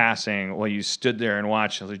your passing while you stood there and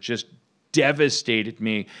watched, it just devastated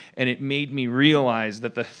me. And it made me realize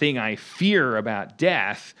that the thing I fear about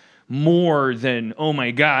death more than, oh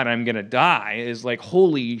my God, I'm gonna die, is like,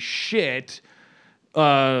 holy shit,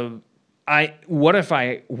 what if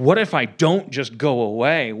I don't just go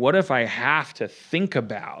away? What if I have to think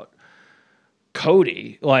about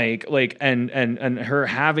Cody, and her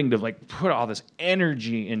having to like put all this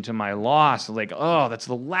energy into my loss? Like, oh, that's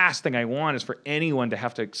the last thing I want, is for anyone to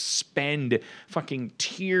have to spend fucking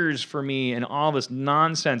tears for me and all this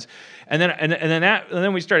nonsense. And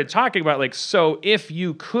then we started talking about like, so if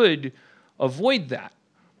you could avoid that,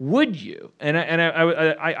 would you? And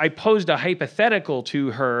I posed a hypothetical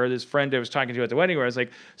to her, this friend I was talking to at the wedding, where I was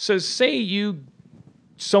like, so say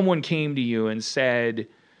someone came to you and said,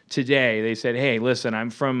 today, they said, hey, listen, I'm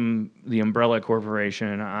from the Umbrella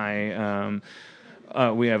Corporation.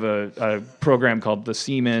 We have a program called The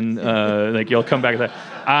Seaman. Like, you'll come back to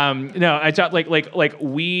that. No, I thought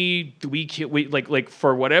we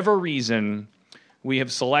for whatever reason, we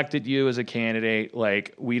have selected you as a candidate.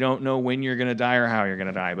 Like, we don't know when you're going to die or how you're going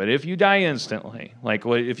to die. But if you die instantly, like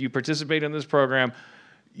if you participate in this program,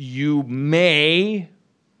 you may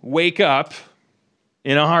wake up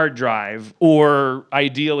in a hard drive, or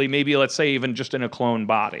ideally, maybe let's say even just in a clone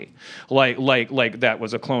body, like that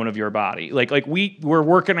was a clone of your body. Like we're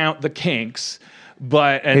working out the kinks.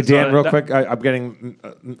 But hey Dan, real quick, I'm getting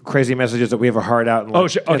crazy messages that we have a hard out. In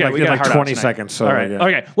like, okay, we got like 20 seconds. So all right,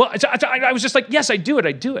 okay. Well, I was just like, yes, I do it.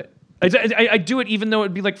 I do it, even though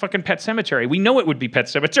it'd be like fucking Pet Cemetery. We know it would be Pet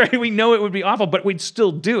Cemetery. We know it would be awful, but we'd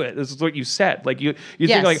still do it. This is what you said. Like you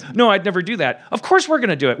think like, no, I'd never do that. Of course, we're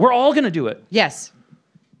gonna do it. We're all gonna do it. Yes.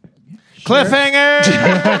 Cliffhanger!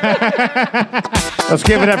 Let's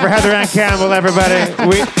give it up for Heather Anne Campbell, everybody.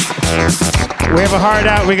 We have a hard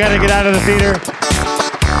out. We got to get out of the theater.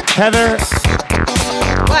 Heather.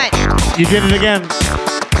 What? You did it again.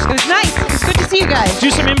 It was nice. It was good to see you guys.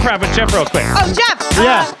 Do some improv with Jeff real quick. Oh, Jeff.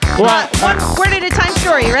 Yeah. One word at a time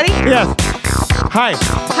story. You ready? Yes. Hi.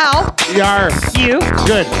 How? Yar. You.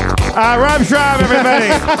 Good. Rob Schrab,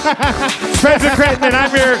 everybody. Spencer Crittenden,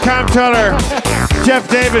 I'm your comptroller. Jeff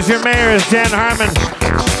Davis, your mayor, is Jan Harmon.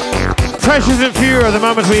 Precious and few are the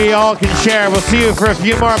moments we all can share. We'll see you for a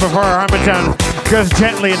few more before Harmontown goes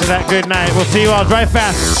gently into that good night. We'll see you all. Drive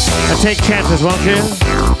fast and take chances, won't you?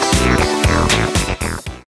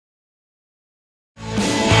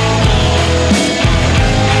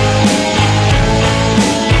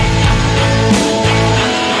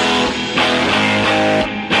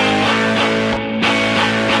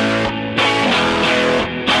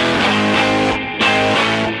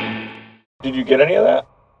 Did you get any of that?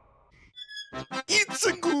 It's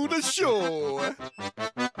a good show.